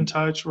stayed in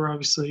touch. We're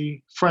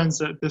obviously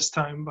friends at this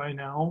time by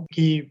now.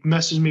 He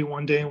messaged me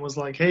one day and was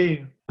like,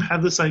 hey, I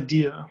have this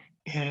idea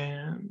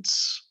and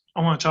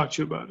I want to talk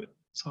to you about it.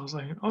 So I was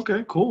like,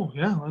 okay, cool.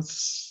 Yeah,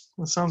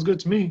 that sounds good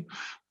to me.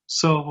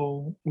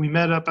 So we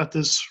met up at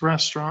this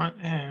restaurant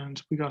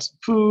and we got some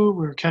food.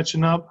 We were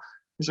catching up.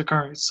 He's like, all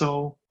right,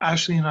 so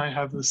Ashley and I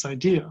have this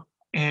idea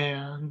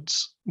and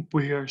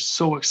we are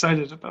so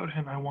excited about it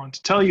and I want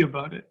to tell you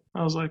about it.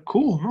 I was like,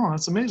 cool. No,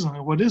 that's amazing.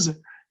 Like, what is it?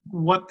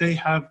 What they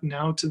have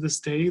now to this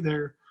day,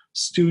 their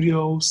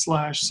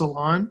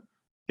studio/salon,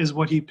 is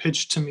what he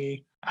pitched to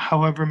me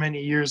however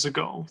many years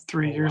ago,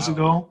 3 years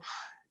ago.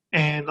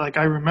 And like,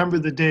 I remember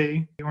the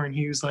day when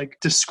he was like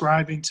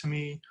describing to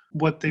me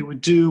what they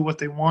would do, what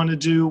they want to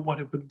do, what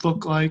it would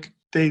look like.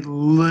 They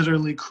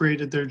literally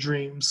created their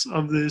dreams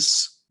of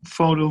this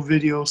photo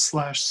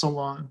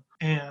video/salon.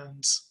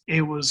 And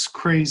it was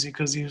crazy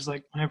because he was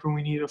like, whenever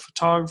we need a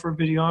photographer,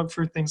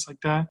 videographer, things like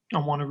that, I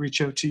want to reach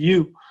out to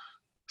you.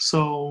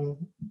 So,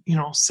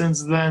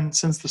 since then,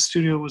 since the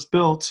studio was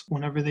built,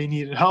 whenever they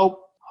needed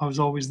help, I was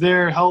always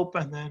there, help.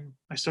 And then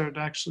I started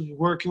actually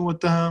working with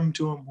them,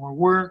 doing more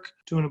work,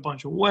 doing a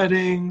bunch of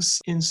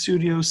weddings,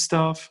 in-studio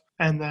stuff.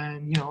 And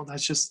then,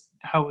 that's just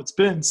how it's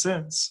been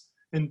since,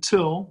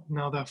 until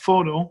now that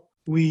photo,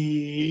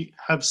 we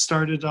have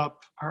started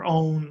up our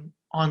own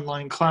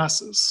online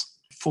classes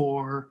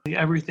for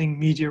everything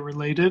media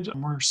related.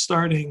 We're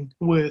starting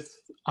with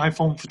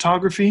iPhone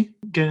photography,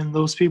 getting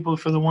those people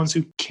for the ones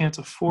who can't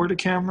afford a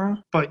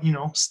camera, but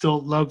still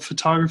love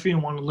photography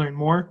and want to learn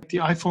more. The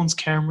iPhone's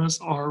cameras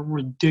are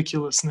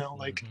ridiculous now.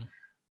 Like,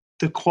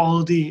 the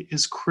quality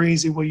is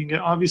crazy what you can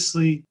get.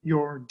 Obviously,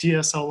 your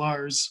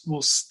DSLRs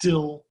will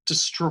still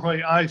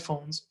destroy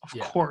iPhones, of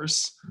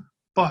course,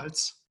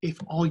 but if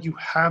all you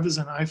have is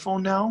an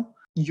iPhone now,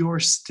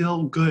 you're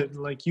still good.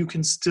 Like, you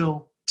can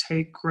still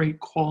take great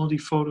quality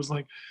photos.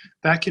 Like,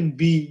 that can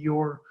be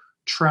your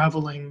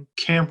traveling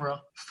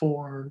camera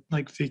for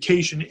like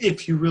vacation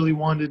if you really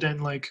wanted.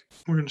 And like,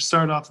 we're going to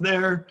start off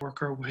there,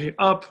 work our way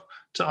up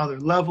to other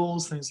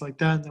levels, things like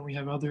that. And then we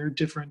have other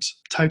different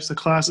types of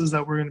classes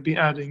that we're going to be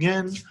adding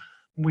in.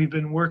 We've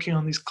been working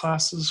on these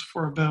classes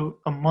for about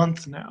a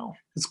month now.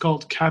 It's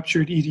called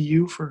Captured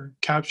EDU, for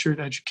Captured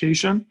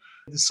Education.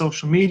 The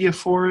social media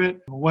for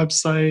it, a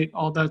website,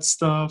 all that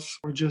stuff.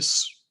 We're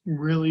just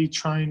really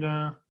trying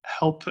to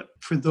help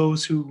for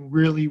those who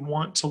really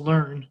want to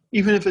learn,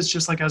 even if it's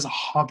just like as a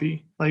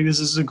hobby. Like, this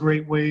is a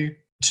great way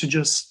to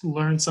just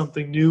learn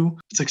something new.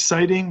 It's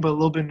exciting, but a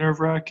little bit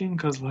nerve-wracking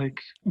because like,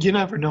 you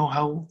never know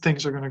how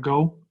things are going to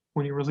go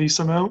when you release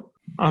them out.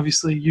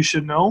 Obviously, you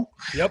should know.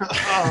 Yep.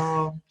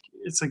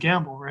 It's a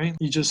gamble, right?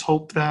 You just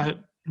hope that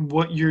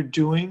what you're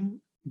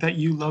doing that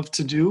you love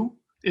to do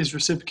is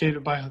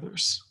reciprocated by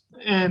others.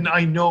 And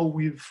I know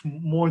we've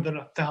more than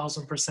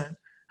 1,000%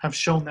 have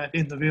shown that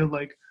in the video.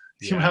 Like,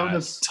 the amount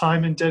of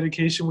time and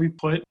dedication we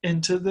put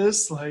into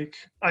this, like,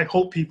 I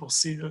hope people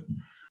see it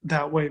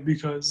that way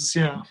because,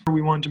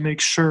 we wanted to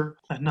make sure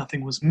that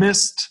nothing was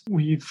missed.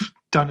 We've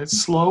done it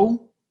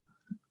slow,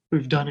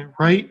 we've done it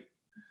right,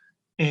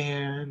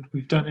 and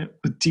we've done it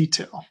with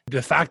detail.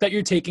 The fact that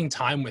you're taking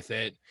time with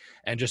it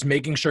and just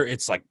making sure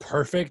it's like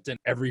perfect in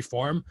every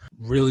form,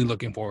 really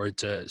looking forward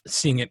to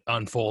seeing it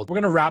unfold. We're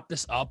going to wrap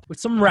this up with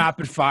some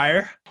rapid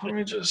fire. Let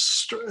me just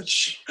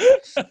stretch.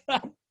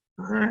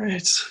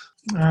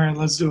 All right,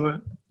 let's do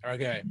it.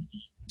 Okay.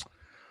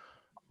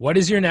 What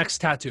is your next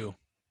tattoo?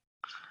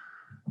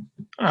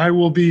 I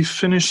will be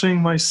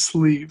finishing my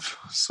sleeve.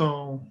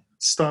 So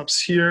it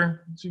stops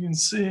here, as you can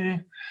see.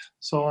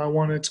 So I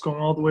want it going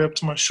all the way up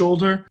to my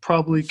shoulder,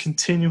 probably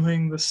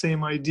continuing the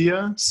same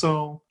idea.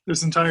 So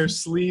this entire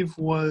sleeve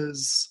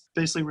was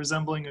basically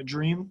resembling a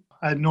dream.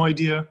 I had no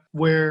idea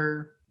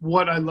where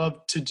what I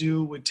loved to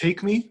do would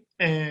take me.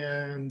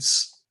 And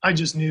I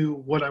just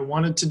knew what I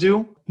wanted to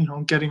do,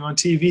 getting on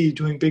TV,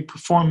 doing big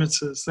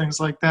performances, things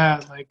like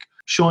that, like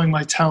showing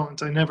my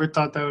talent. I never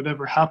thought that would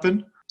ever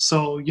happen.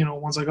 So,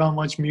 once I got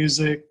much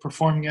music,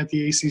 performing at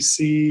the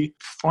ACC,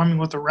 performing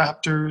with the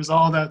Raptors,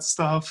 all that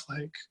stuff,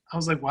 like, I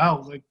was like,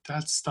 wow, like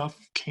that stuff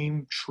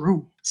came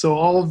true. So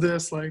all of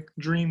this, like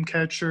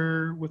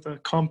Dreamcatcher with a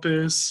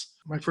compass,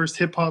 my first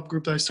hip hop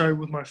group that I started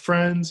with my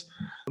friends,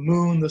 the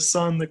moon, the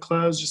sun, the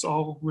clouds, just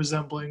all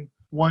resembling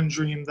one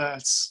dream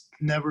that's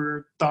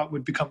never thought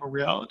would become a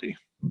reality.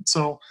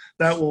 So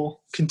that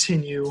will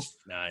continue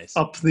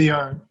up the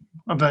yarn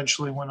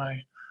eventually when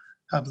I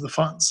have the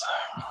funds.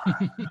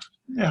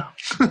 Yeah.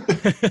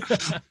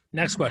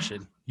 Next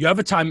question. You have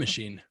a time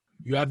machine.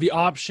 You have the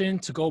option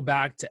to go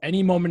back to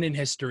any moment in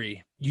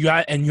history. You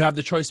have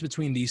the choice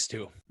between these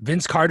two.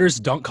 Vince Carter's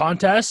dunk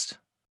contest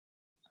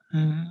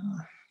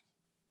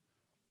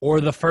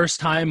or the first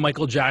time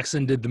Michael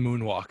Jackson did the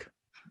moonwalk.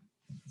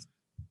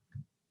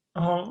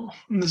 Oh,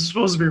 this is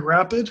supposed to be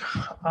rapid?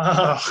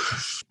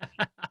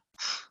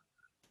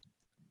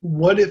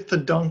 What if the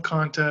dunk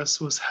contest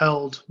was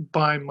held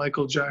by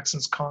Michael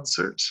Jackson's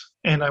concert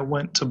and I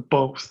went to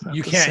both?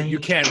 You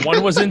can't.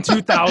 One was in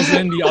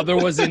 2000, the other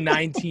was in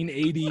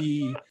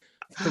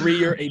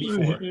 1983 or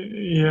 84.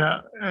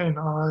 Yeah, I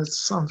know.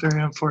 It's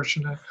very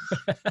unfortunate.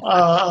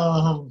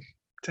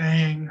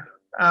 Dang.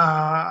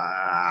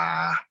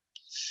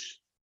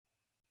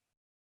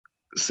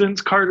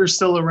 Since Carter's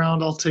still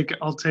around, I'll take MJ.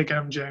 I'll take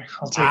MJ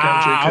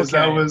because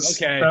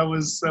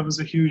that was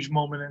a huge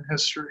moment in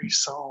history.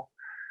 So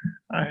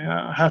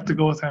I have to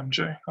go with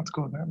MJ.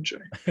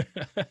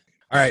 All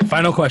right,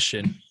 final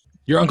question.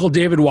 Your Uncle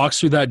David walks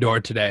through that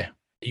door today.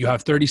 You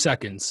have 30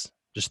 seconds.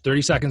 Just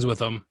 30 seconds with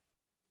him.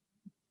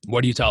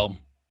 What do you tell him?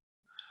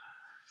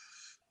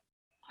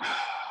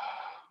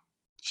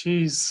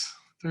 Jeez,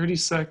 30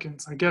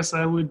 seconds. I guess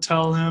I would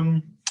tell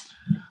him,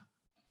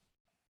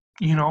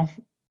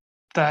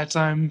 that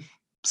I'm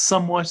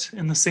somewhat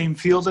in the same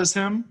field as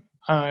him.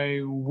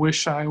 I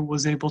wish I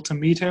was able to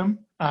meet him.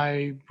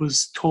 I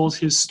was told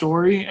his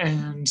story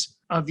and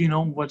of,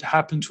 what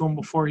happened to him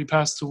before he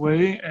passed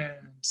away,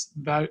 and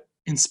that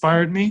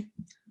inspired me.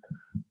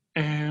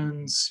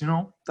 And,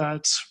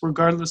 that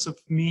regardless of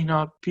me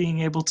not being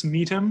able to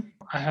meet him,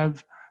 I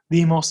have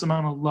the most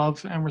amount of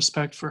love and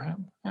respect for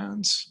him.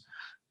 And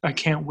I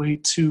can't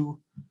wait to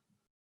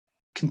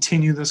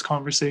continue this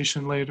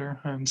conversation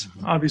later and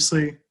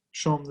obviously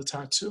show him the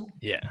tattoo.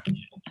 Yeah.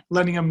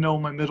 Letting him know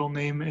my middle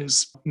name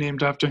is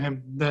named after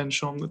him, then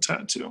show him the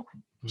tattoo.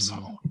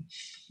 So,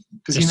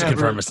 just to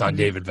confirm it's not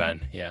David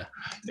Venn. Yeah.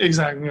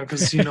 Exactly.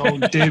 Because,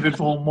 David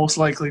will most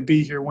likely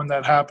be here when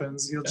that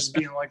happens. He'll just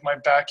be in like my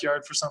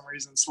backyard for some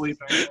reason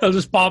sleeping. He'll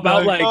just pop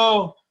out like,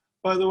 oh,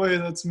 by the way,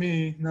 that's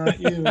me, not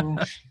you.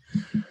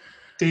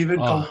 David,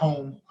 go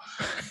home.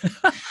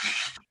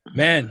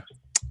 Man,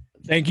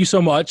 thank you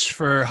so much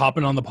for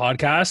hopping on the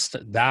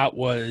podcast. That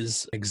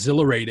was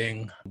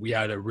exhilarating. We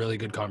had a really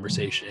good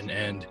conversation,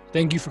 and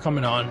thank you for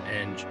coming on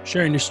and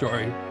sharing your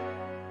story.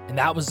 And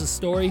that was the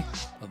story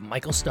of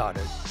Michael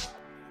Stoddard.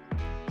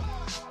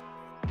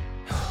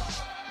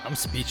 I'm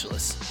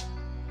speechless.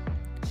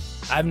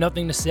 I have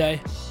nothing to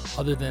say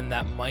other than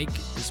that Mike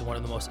is one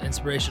of the most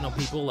inspirational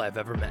people I've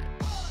ever met.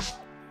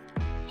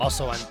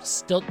 Also, I'm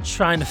still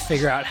trying to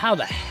figure out how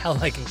the hell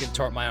I can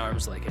contort my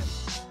arms like him.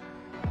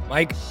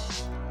 Mike,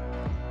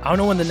 I don't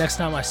know when the next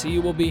time I see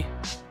you will be,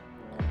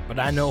 but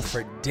I know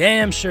for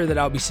damn sure that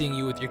I'll be seeing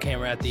you with your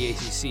camera at the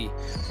ACC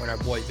when our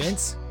boy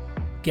Vince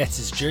gets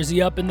his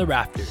jersey up in the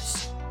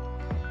rafters.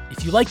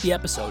 If you like the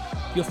episode,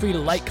 feel free to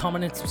like,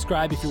 comment, and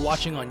subscribe if you're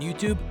watching on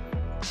YouTube.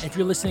 And if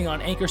you're listening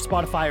on Anchor,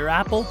 Spotify, or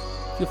Apple,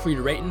 feel free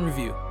to rate and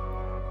review.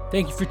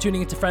 Thank you for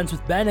tuning into Friends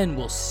with Ben, and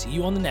we'll see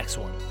you on the next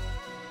one.